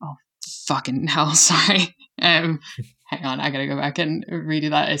 oh, fucking hell, sorry. Hang on, I gotta go back and redo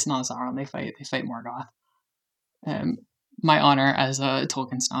that. It's not Sauron they fight Morgoth. My honor as a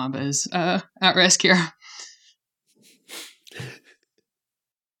Tolkien snob is at risk here.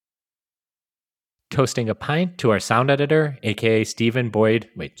 Toasting a pint to our sound editor, aka Stephen Boyd.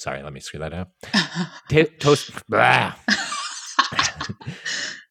 Wait, sorry, let me screw that out. Toast.